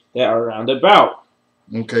heathen that are round about.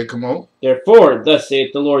 Okay, come on. Therefore, thus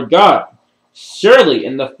saith the Lord God, surely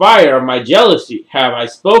in the fire of my jealousy have I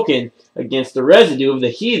spoken against the residue of the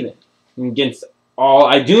heathen, and against all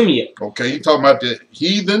Idumea. Okay, you talking about the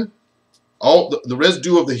heathen, all the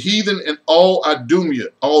residue of the heathen and all Idumea.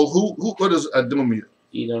 All who what is Idumea?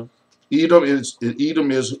 Edom. Edom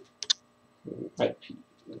is Right.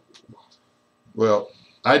 well,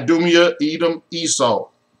 Idumea, Edom, Esau.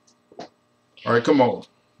 All right, come on.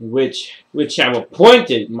 Which have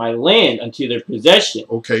appointed my land unto their possession.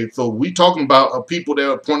 Okay, so we talking about a people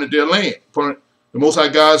that appointed their land, appointed the Most High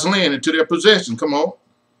God's land into their possession. Come on.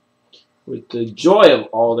 With the joy of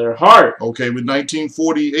all their heart. Okay, with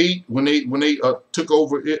 1948, when they took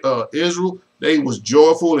over Israel, they was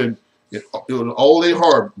joyful and it was all their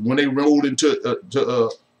heart when they rolled into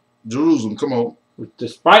Jerusalem. Come on. With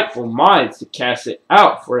despiteful minds to cast it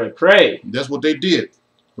out for a prey. That's what they did.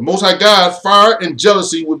 The Most High God, fire and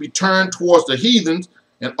jealousy would be turned towards the heathens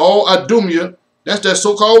and all Idumea, that's that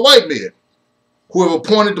so-called white man, who have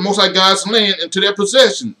appointed the Most High God's land into their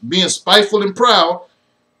possession, being spiteful and proud,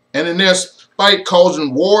 and in their spite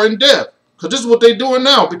causing war and death. Because this is what they're doing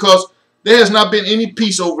now, because there has not been any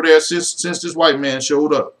peace over there since this white man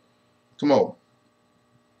showed up. Come on.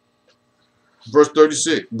 Verse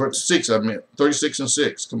 36, verse 6 I meant, 36 and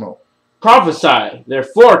 6, come on. Prophesy,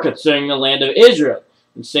 therefore, concerning the land of Israel,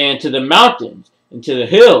 and say unto the mountains, and to the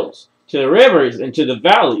hills, to the rivers, and to the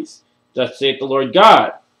valleys, thus saith the Lord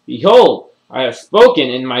God, behold, I have spoken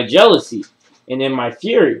in my jealousy, and in my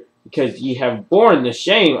fury, because ye have borne the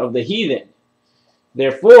shame of the heathen.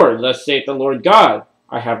 Therefore, thus saith the Lord God,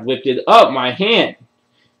 I have lifted up my hand.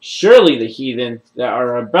 Surely the heathen that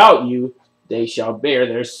are about you, they shall bear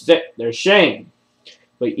their shame.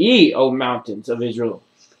 But ye, O mountains of Israel,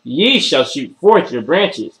 ye shall shoot forth your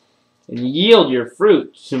branches, and yield your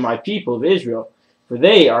fruit to my people of Israel, for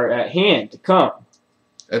they are at hand to come.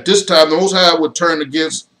 At this time, the Most High would turn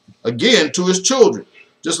again to his children,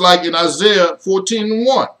 just like in Isaiah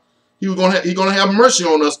 14:1. He's gonna have mercy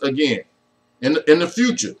on us again in the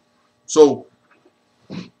future. So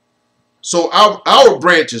our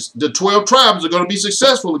branches, the 12 tribes, are going to be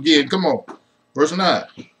successful again. Come on, verse 9.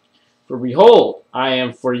 For behold, I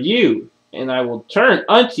am for you, and I will turn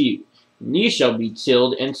unto you, and ye shall be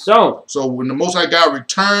tilled and sown. So when the Most High God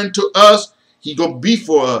return to us, He gonna be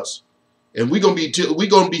for us, and we're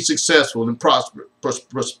gonna be successful and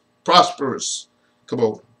prosperous. Come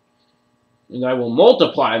on. And I will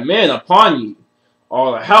multiply men upon you,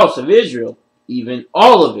 all the house of Israel, even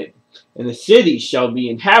all of it, and the cities shall be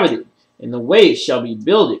inhabited, and the ways shall be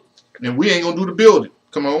builded. And we ain't gonna do the building.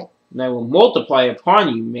 Come on. And I will multiply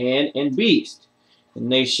upon you man and beast,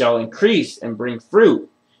 and they shall increase and bring fruit.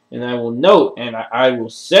 And I will note, and I will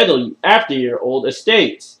settle you after your old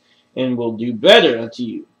estates, and will do better unto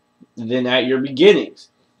you than at your beginnings.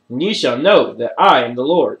 And ye shall know that I am the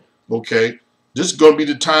Lord. Okay. This is gonna be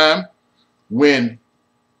the time when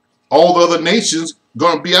all the other nations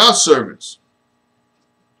gonna be our servants.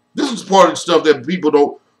 This is part of the stuff that people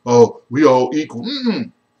don't. Oh, we all equal.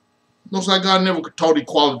 Looks like God never taught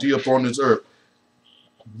equality up on this earth.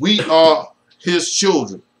 We are His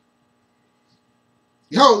children.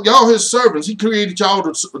 Y'all His servants. He created y'all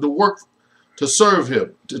to work, to serve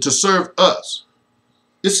Him, to serve us.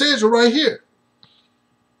 It says it right here.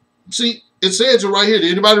 See, it says it right here.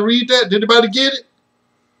 Did anybody read that? Did anybody get it?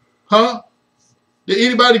 Huh? Did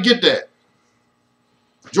anybody get that?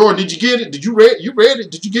 Jordan, did you get it? Did you read? You read it?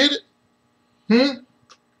 Did you get it?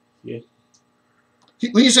 Yes.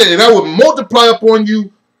 He said, and I will multiply upon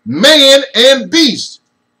you man and beast.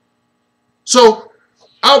 So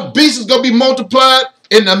our beast is gonna be multiplied,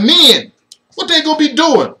 and the men, what they gonna be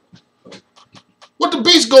doing? What the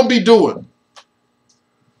beast gonna be doing?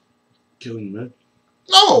 Killing men.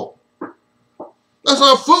 No. That's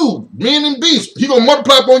our food, men and beasts. He gonna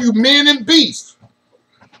multiply upon you men and beasts.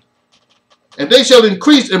 And they shall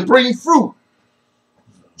increase and bring fruit.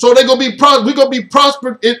 So they're gonna be we're gonna be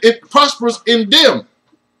prosperous in them.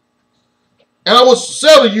 And I was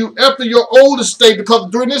selling you after your old estate,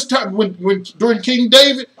 because during this time, during King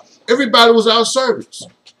David, everybody was our servants.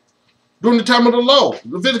 During the time of the law,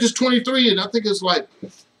 Leviticus 23, and I think it's like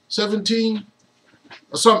 17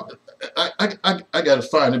 or something. I gotta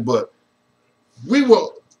find it, but we were,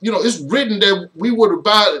 it's written that we were to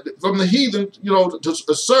buy from the heathen,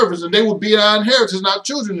 to servants, and they would be our inheritance, not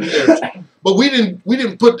children inheritance. But we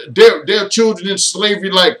didn't put their children in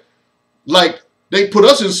slavery like they put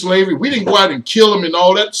us in slavery. We didn't go out and kill them and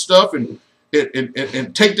all that stuff and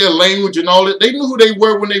take their language and all that. They knew who they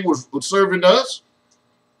were when they were serving us.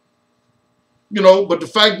 But the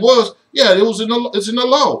fact was, yeah, it's in the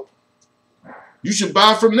law. You should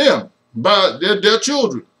buy from them, buy their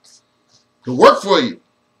children to work for you.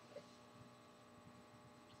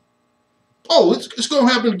 Oh, it's going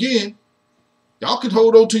to happen again. Y'all can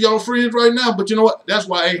hold on to y'all friends right now, but you know what? That's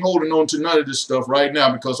why I ain't holding on to none of this stuff right now,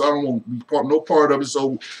 because I don't want to be no part of it.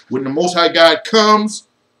 So when the Most High God comes,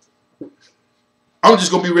 I'm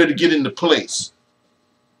just going to be ready to get into place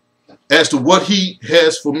as to what he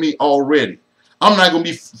has for me already. I'm not going to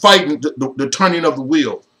be fighting the turning of the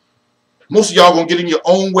wheel. Most of y'all going to get in your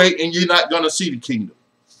own way, and you're not going to see the kingdom.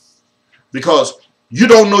 Because you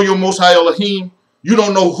don't know your Most High Elohim. You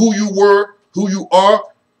don't know who you were, who you are,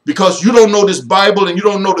 because you don't know this Bible, and you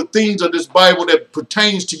don't know the things of this Bible that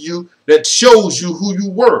pertains to you, that shows you who you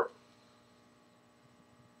were.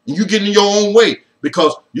 And you get in your own way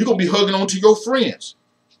because you're going to be hugging on to your friends.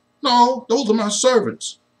 No, those are my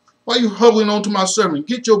servants. Why are you hugging on to my servant?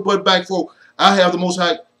 Get your butt back for I have the Most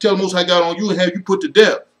High, tell the Most High God on you and have you put to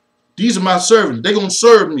death. These are my servants. They're going to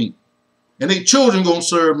serve me. And their children going to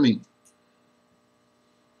serve me.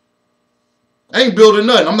 I ain't building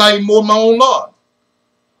nothing. I'm not even mowing my own lawn.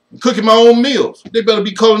 I'm cooking my own meals. They better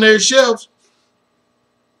be culinary chefs.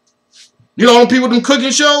 You know, people with them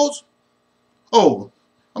cooking shows? Oh,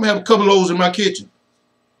 I'm going to have a couple of those in my kitchen.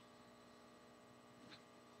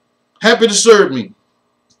 Happy to serve me.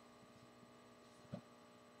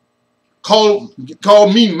 Call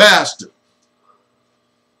me master.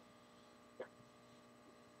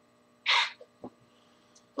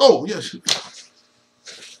 Oh, yes.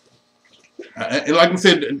 And like I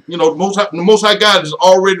said, the Most High God has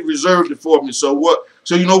already reserved it for me. So what?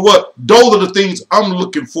 So you know what? Those are the things I'm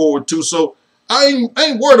looking forward to. So I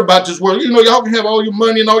ain't worried about this world. Y'all can have all your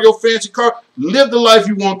money and all your fancy car. Live the life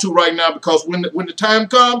you want to right now, because when the time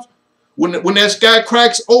comes, when that sky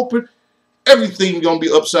cracks open, everything's gonna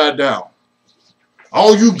be upside down.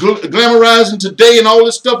 All you glamorizing today and all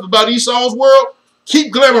this stuff about Esau's world,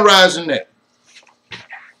 keep glamorizing that.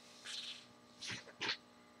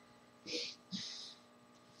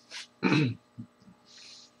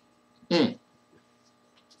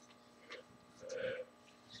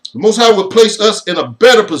 The Most High would place us in a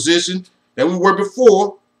better position than we were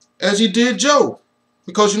before, as he did Job.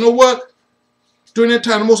 Because you know what? During that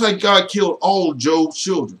time, the Most High God killed all Job's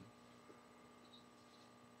children.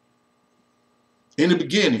 In the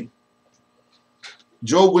beginning,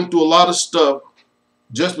 Job went through a lot of stuff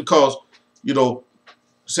just because,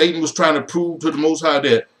 Satan was trying to prove to the Most High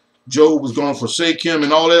that Job was going to forsake him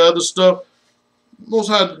and all that other stuff. Most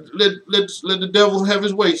High let the devil have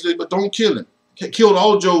his way. He said, but don't kill him. Killed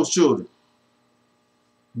all Job's children.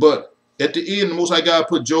 But at the end, the Most High God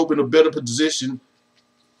put Job in a better position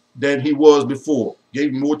than he was before.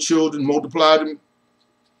 Gave him more children, multiplied him,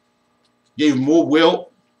 gave him more wealth,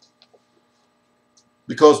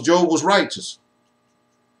 because Job was righteous.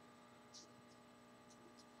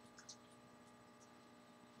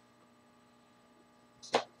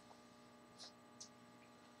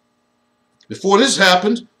 Before this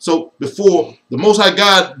happened, so before the Most High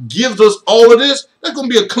God gives us all of this, there's going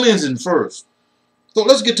to be a cleansing first. So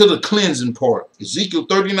let's get to the cleansing part. Ezekiel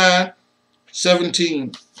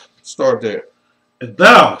 39:17. Start there. And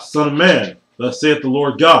thou, son of man, thus saith the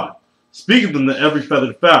Lord God, speaketh unto every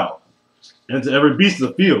feathered fowl, and to every beast of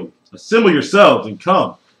the field, assemble yourselves and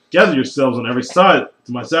come, gather yourselves on every side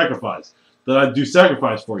to my sacrifice, that I do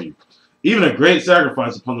sacrifice for you, even a great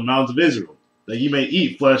sacrifice upon the mountains of Israel, that ye may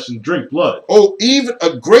eat flesh and drink blood. Oh, even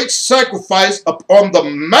a great sacrifice upon the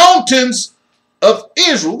mountains of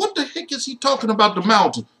Israel. What the heck is he talking about, the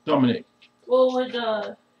mountain, Dominic? Well, when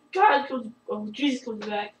when Jesus comes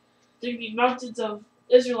back, there will be mountains of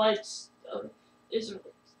Israelites.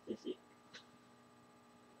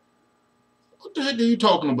 What the heck are you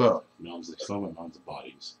talking about? Mountains, he's talking about mountains of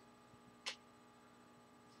bodies.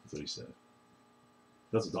 That's what he said.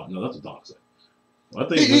 That's what Don. No, that's what Don said. Well, I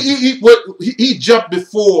think He jumped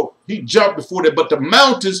before. He jumped before that. But the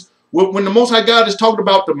mountains, when the Most High God is talking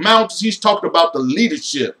about the mountains, he's talking about the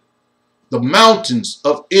leadership, the mountains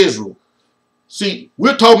of Israel. See,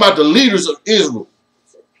 we're talking about the leaders of Israel.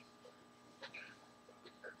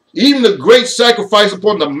 Even the great sacrifice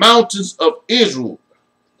upon the mountains of Israel.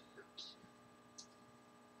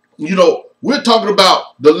 You know, we're talking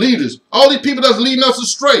about the leaders. All these people that's leading us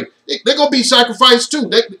astray, they're going to be sacrificed too.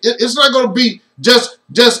 It's not going to be just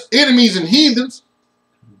enemies and heathens.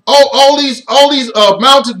 All these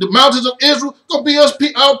mountains, the mountains of Israel, going to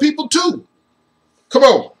be our people too. Come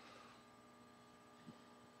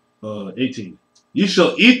on. 18. You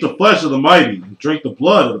shall eat the flesh of the mighty and drink the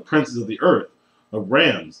blood of the princes of the earth, of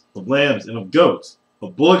rams, of lambs, and of goats,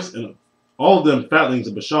 of bullocks, and of all of them fatlings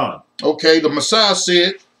of Bashan. Okay, the Messiah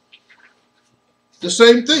said the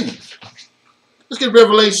same thing. Let's get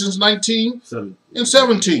Revelations 19 and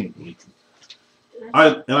 17.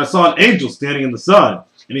 I saw an angel standing in the sun,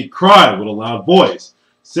 and he cried with a loud voice,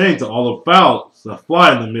 saying to all the fowls that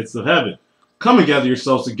fly in the midst of heaven, come and gather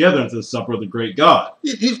yourselves together into the supper of the great God.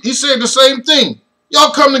 He said the same thing.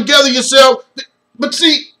 Y'all come together yourself. But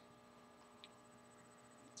see,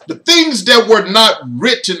 the things that were not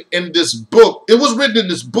written in this book, it was written in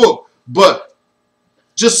this book, but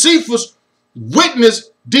Josephus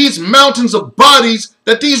witnessed these mountains of bodies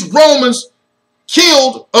that these Romans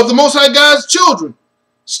killed of the Most High God's children.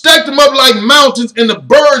 Stacked them up like mountains, and the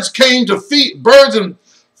birds came to feed. Birds and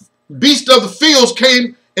beasts of the fields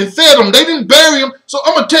came and fed them. They didn't bury them. So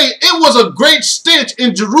I'm going to tell you, it was a great stench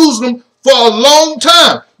in Jerusalem for a long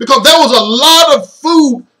time, because there was a lot of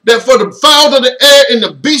food that for the fowls of the air and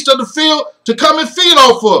the beasts of the field to come and feed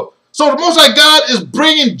off of. So the Most High God is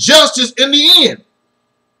bringing justice in the end.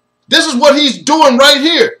 This is what he's doing right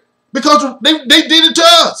here, because they did it to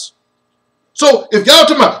us. So if y'all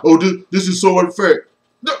talking about, oh, this is so unfair.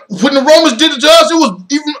 When the Romans did it to us, it was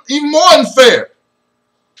even more unfair.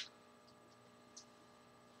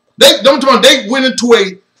 They went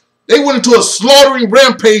into a slaughtering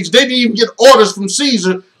rampage. They didn't even get orders from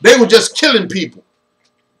Caesar. They were just killing people.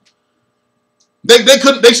 They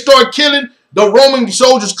started killing. The Roman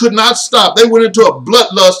soldiers could not stop. They went into a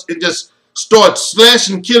bloodlust and just started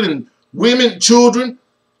slashing, killing women, children,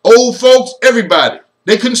 old folks, everybody.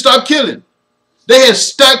 They couldn't stop killing. They had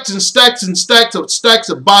stacks and stacks and stacks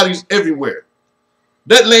of bodies everywhere.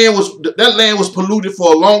 That land was polluted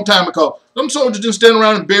for a long time, because them soldiers didn't stand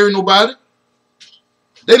around and bury nobody.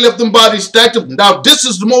 They left them bodies stacked up. Now this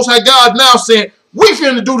is the Most High God now saying, we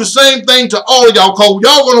finna do the same thing to all of y'all, because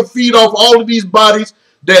y'all gonna feed off all of these bodies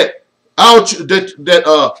that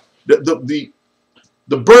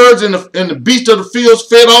the birds and the beasts of the fields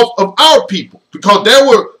fed off of our people, because there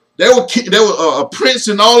were a prince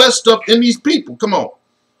and all that stuff in these people. Come on.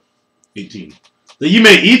 18. That you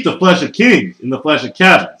may eat the flesh of kings, and the flesh of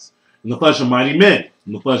captains, and the flesh of mighty men,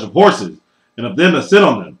 and the flesh of horses, and of them that sit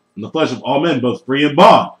on them, and the flesh of all men, both free and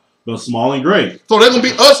bond, both small and great. So there's gonna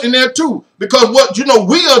be us in there too, because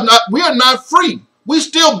we are not free. We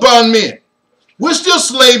still bond men. We're still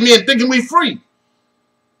slave men thinking we free.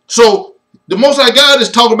 So the Most High God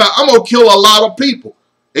is talking about, I'm gonna kill a lot of people,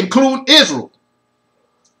 including Israel.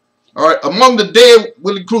 All right, among the dead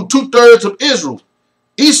will include 2/3 of Israel,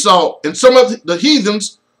 Esau, and some of the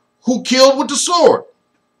heathens who killed with the sword.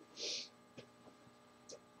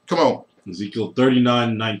 Come on. Ezekiel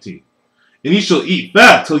 39:19. And ye shall eat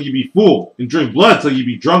fat till ye be full, and drink blood till ye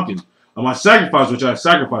be drunken, of my sacrifice which I have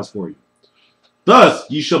sacrificed for you. Thus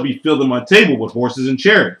ye shall be filled at my table with horses and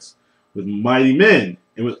chariots, with mighty men,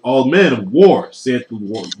 and with all men of war, saith the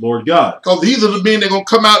Lord God. Because these are the men that are going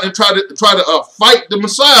to come out and try to fight the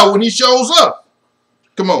Messiah when he shows up.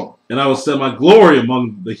 Come on. And I will set my glory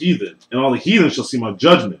among the heathen, and all the heathen shall see my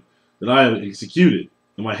judgment that I have executed,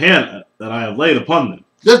 and my hand that I have laid upon them.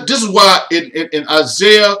 This is why in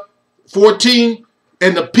Isaiah 14,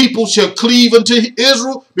 and the people shall cleave unto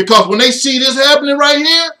Israel, because when they see this happening right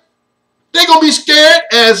here, they're going to be scared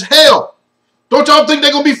as hell. Don't y'all think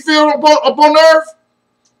they're going to be feared upon earth?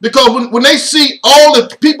 Because when they see all the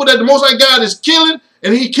people that the Most High God is killing,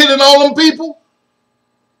 and he killing all them people,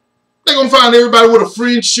 they're going to find everybody with a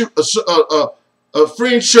fringe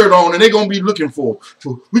shirt on, and they're going to be looking for,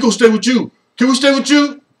 we going to stay with you. Can we stay with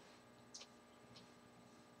you?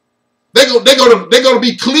 They're going to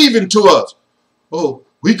be cleaving to us. Oh,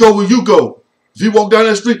 we go where you go. If you walk down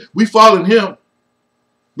that street, we following him.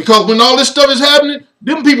 Because when all this stuff is happening,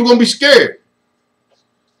 them people are going to be scared.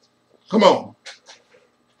 Come on.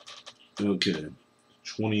 Okay.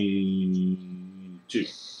 22.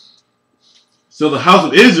 So the house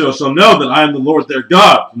of Israel shall know that I am the Lord their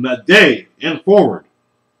God from that day and forward.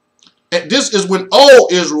 And this is when all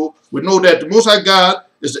Israel would know that the Most High God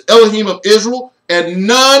is the Elohim of Israel and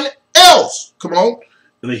none else. Come on.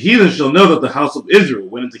 And the heathen shall know that the house of Israel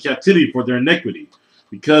went into captivity for their iniquity,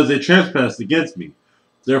 because they trespassed against me.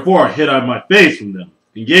 Therefore hid I my face from them,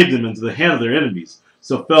 and gave them into the hand of their enemies.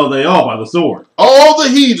 So fell they all by the sword. All the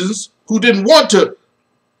heathens who didn't want to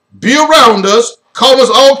be around us, called us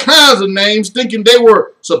all kinds of names, thinking they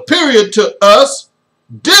were superior to us,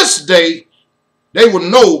 this day they will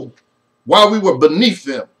know why we were beneath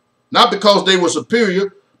them. Not because they were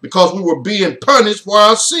superior, because we were being punished for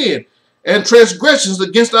our sin and transgressions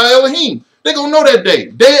against our Elohim. They're going to know that day.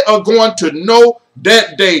 They are going to know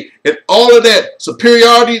that day. And all of that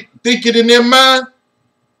superiority thinking in their mind,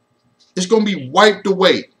 it's going to be wiped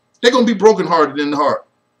away. They're going to be brokenhearted in the heart.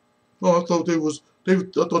 Oh, I thought they was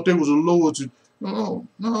a lower to. No.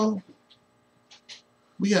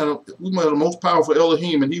 We had the most powerful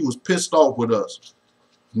Elohim, and he was pissed off with us.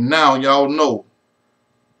 Now y'all know.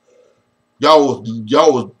 Y'all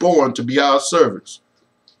was born to be our servants.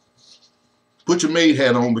 Put your maid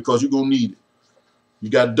hat on because you're gonna need it. You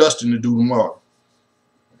got dusting to do tomorrow.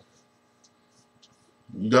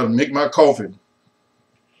 You gotta make my coffee.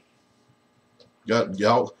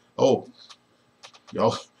 Y'all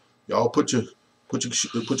put your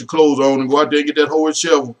clothes on and go out there and get that hoe and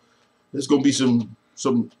shovel. There's gonna be some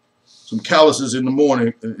calluses in the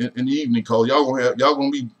morning in the evening, cause y'all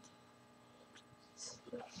gonna be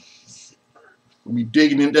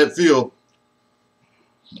digging in that field.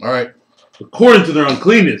 All right. According to their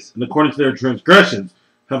uncleanness and according to their transgressions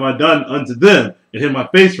have I done unto them, and hid my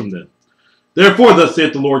face from them. Therefore thus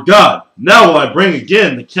saith the Lord God, now will I bring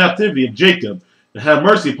again the captivity of Jacob, and have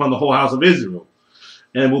mercy upon the whole house of Israel,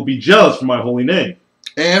 and will be jealous for my holy name.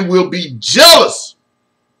 And will be jealous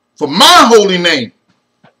for my holy name.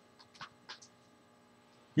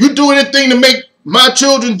 You do anything to make my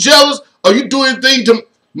children jealous, or you do anything to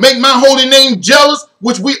make my holy name jealous,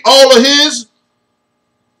 which we all are his?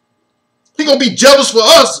 He gonna be jealous for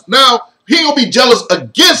us. Now, he ain't gonna be jealous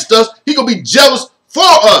against us. He gonna be jealous for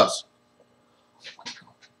us.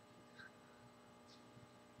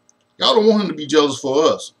 Y'all don't want him to be jealous for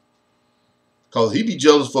us. Because he be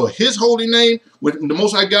jealous for his holy name. When the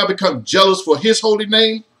Most High God becomes jealous for his holy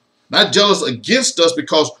name, not jealous against us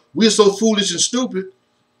because we're so foolish and stupid.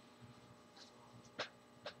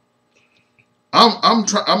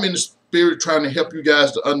 I'm in the spirit trying to help you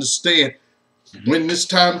guys to understand when this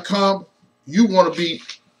time comes, you want to be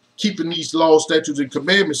keeping these laws, statutes, and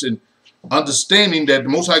commandments and understanding that the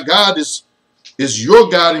Most High God is your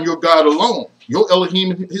God and your God alone. Your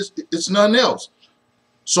Elohim it's none else.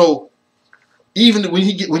 So even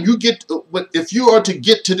if you are to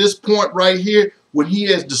get to this point right here, when he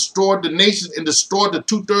has destroyed the nations and destroyed the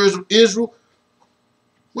 2/3 of Israel,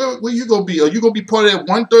 where you gonna be? Are you gonna be part of that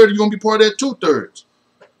 1/3? Or you gonna be part of that 2/3?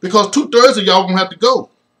 Because 2/3 of y'all gonna have to go.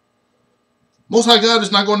 Most High God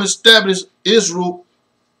is not going to establish Israel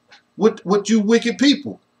with you wicked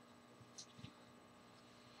people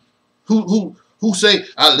who say,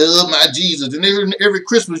 I love my Jesus, and every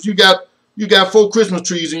Christmas you got 4 Christmas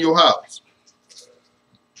trees in your house.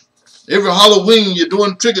 Every Halloween you're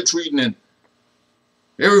doing trick-or-treating, and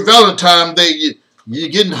every Valentine's Day you're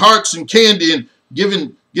getting hearts and candy and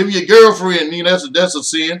giving your girlfriend, that's a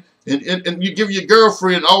sin, and you give your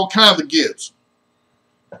girlfriend all kinds of gifts.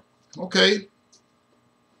 Okay.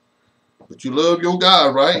 But you love your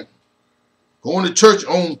God, right? Going to church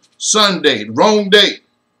on Sunday, the wrong day.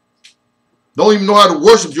 Don't even know how to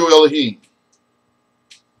worship your Elohim.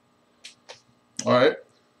 All right.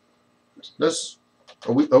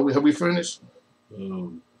 Have we finished?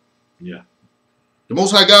 Yeah. The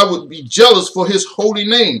Most High God would be jealous for his holy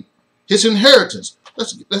name, his inheritance.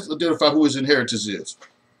 Let's identify who his inheritance is.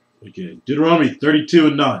 Okay. Deuteronomy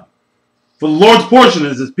 32:9. For the Lord's portion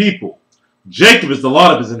is his people. Jacob is the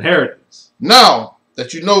lot of his inheritance. Now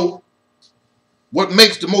that you know what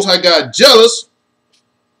makes the Most High God jealous,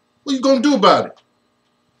 what are you going to do about it?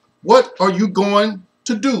 What are you going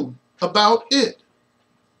to do about it?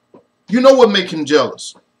 You know what makes him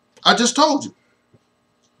jealous. I just told you.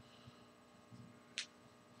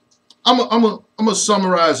 I'm gonna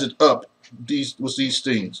summarize it up with these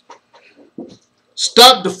things.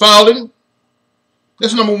 Stop defiling.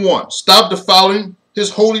 That's number 1. Stop defiling his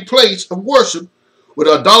holy place of worship with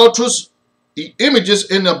idolatrous images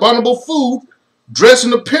and abominable food, dress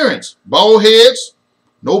and appearance, bald heads,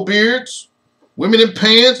 no beards, women in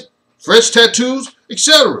pants, fresh tattoos,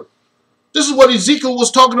 etc. This is what Ezekiel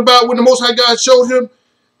was talking about when the Most High God showed him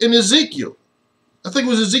in Ezekiel. I think it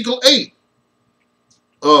was Ezekiel 8,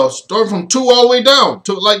 starting from 2 all the way down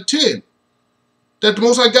to like 10, that the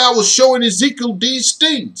Most High God was showing Ezekiel these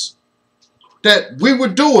things that we were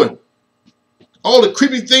doing. All the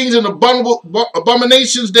creepy things and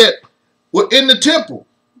abominations that were in the temple,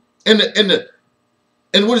 and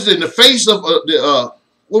what is it, in the face of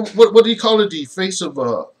what do you call it? The face of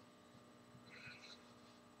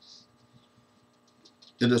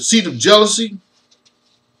in the seat of jealousy,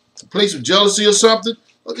 a place of jealousy or something.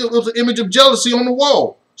 It was an image of jealousy on the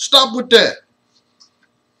wall. Stop with that.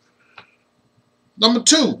 Number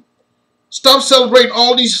 2, stop celebrating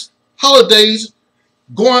all these holidays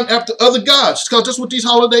going after other gods, because that's what these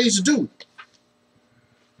holidays do.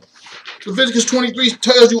 Leviticus 23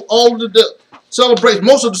 tells you all of the celebrations,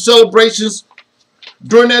 most of the celebrations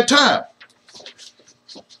during that time.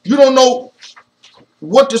 You don't know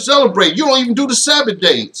what to celebrate. You don't even do the Sabbath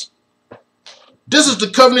days. This is the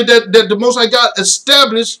covenant that the Most High God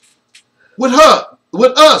established with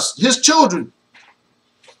us, his children,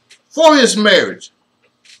 for his marriage.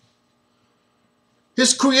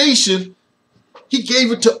 His creation, he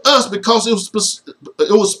gave it to us because it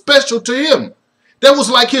was special to him. That was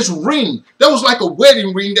like his ring. That was like a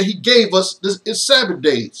wedding ring that he gave us his Sabbath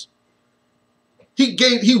days. He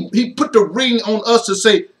put the ring on us to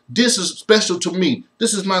say, this is special to me.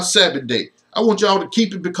 This is my Sabbath day. I want y'all to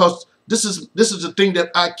keep it because this is the thing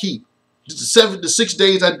that I keep. The 6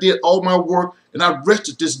 days I did all my work, and I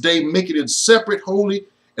rested this day, making it separate, holy,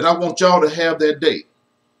 and I want y'all to have that day.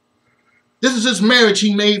 This is his marriage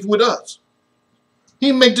he made with us. He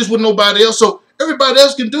didn't make this with nobody else, so everybody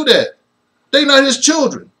else can do that. They're not his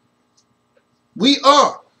children. We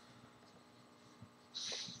are.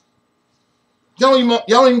 Y'all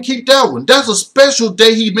don't even keep that one. That's a special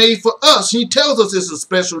day he made for us. He tells us it's a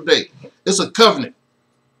special day. It's a covenant.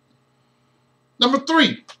 Number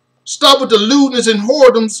 3, stop with the lewdness and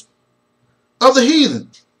whoredoms of the heathen.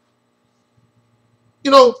 You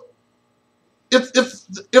know, if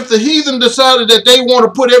the heathen decided that they want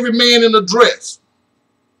to put every man in a dress,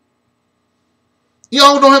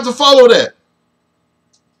 y'all don't have to follow that.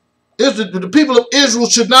 The people of Israel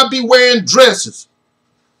should not be wearing dresses,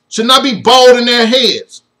 should not be bald in their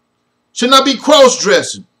heads, should not be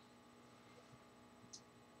cross-dressing.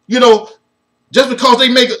 You know, just because they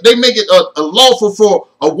make it lawful for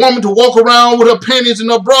a woman to walk around with her panties and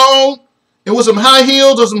her bra on and with some high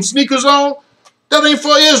heels or some sneakers on, that ain't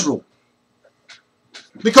for Israel.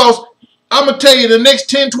 Because I'm going to tell you, the next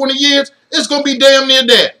 10, 20 years, it's going to be damn near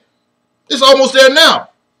that. It's almost there now.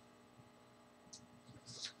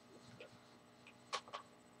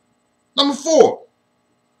 Number 4,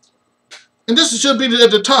 and this should be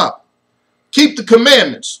at the top, keep the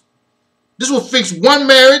commandments. This will fix one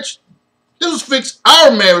marriage. This will fix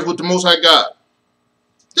our marriage with the Most High God.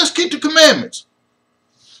 Just keep the commandments.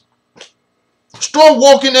 Start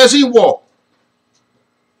walking as he walked.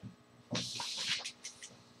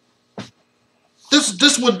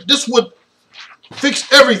 This would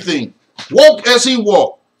fix everything. Walk as he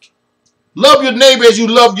walked. Love your neighbor as you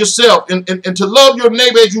love yourself. And to love your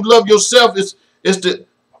neighbor as you love yourself is to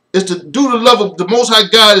do the love of the Most High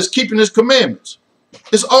God, is keeping his commandments.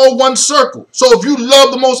 It's all one circle. So if you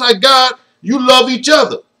love the Most High God, you love each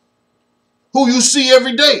other, who you see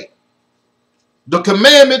every day. The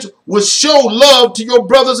commandments will show love to your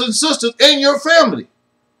brothers and sisters and your family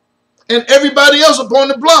and everybody else upon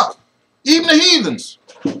the block, even the heathens.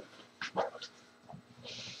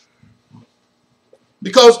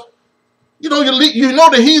 Because you know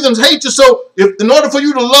the heathens hate you. So in order for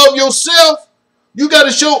you to love yourself, you got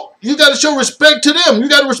to show respect to them. You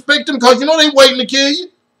got to respect them because you know they waiting to kill you.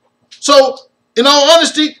 So in all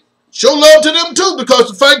honesty, show love to them too, because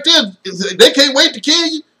the fact is they can't wait to kill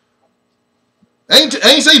you. I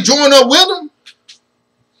ain't say join up with them.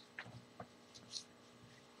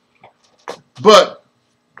 But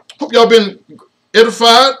hope y'all been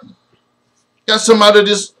edified. Got some out of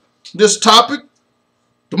this topic.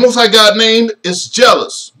 The Most High God name is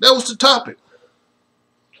jealous. That was the topic.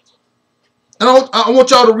 And I want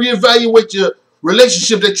y'all to reevaluate your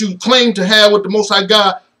relationship that you claim to have with the Most High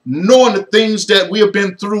God, knowing the things that we have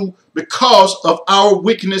been through because of our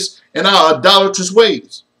wickedness and our idolatrous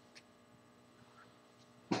ways.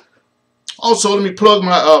 Also, let me plug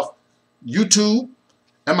my YouTube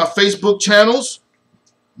and my Facebook channels.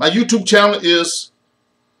 My YouTube channel is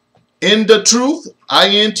In the Truth,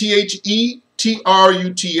 INTHETRUTH.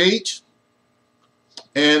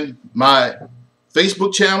 And my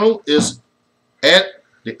Facebook channel is @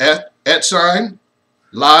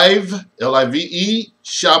 live, LIVE,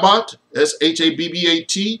 Shabbat,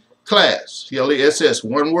 SHABBAT, class, CLASS,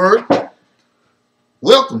 one word.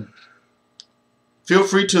 Welcome. Feel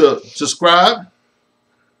free to subscribe,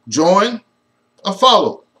 join, or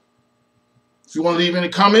follow. If you want to leave any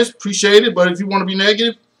comments, appreciate it. But if you want to be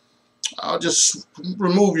negative, I'll just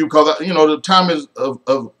remove you because the time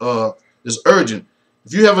is urgent.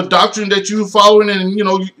 If you have a doctrine that you're following and you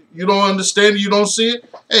don't understand it, you don't see it,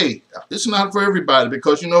 hey, it's not for everybody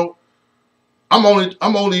because I'm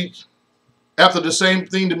only after the same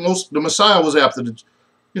thing that the Messiah was after.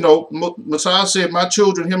 Messiah said, "My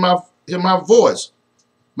children hear my voice.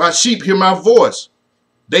 My sheep hear my voice.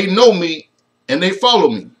 They know me and they follow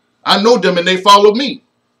me. I know them and they follow me."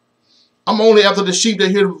 I'm only after the sheep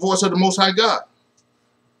that hear the voice of the Most High God.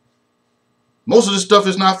 Most of this stuff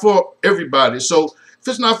is not for everybody. So if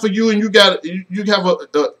it's not for you and you have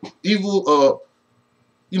a evil,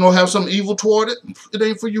 have some evil toward it, it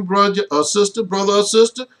ain't for you, brother or sister.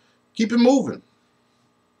 Keep it moving.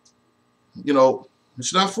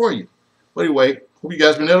 It's not for you. But anyway, hope you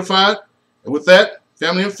guys been edified. And with that,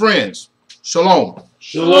 family and friends, shalom.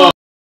 Shalom.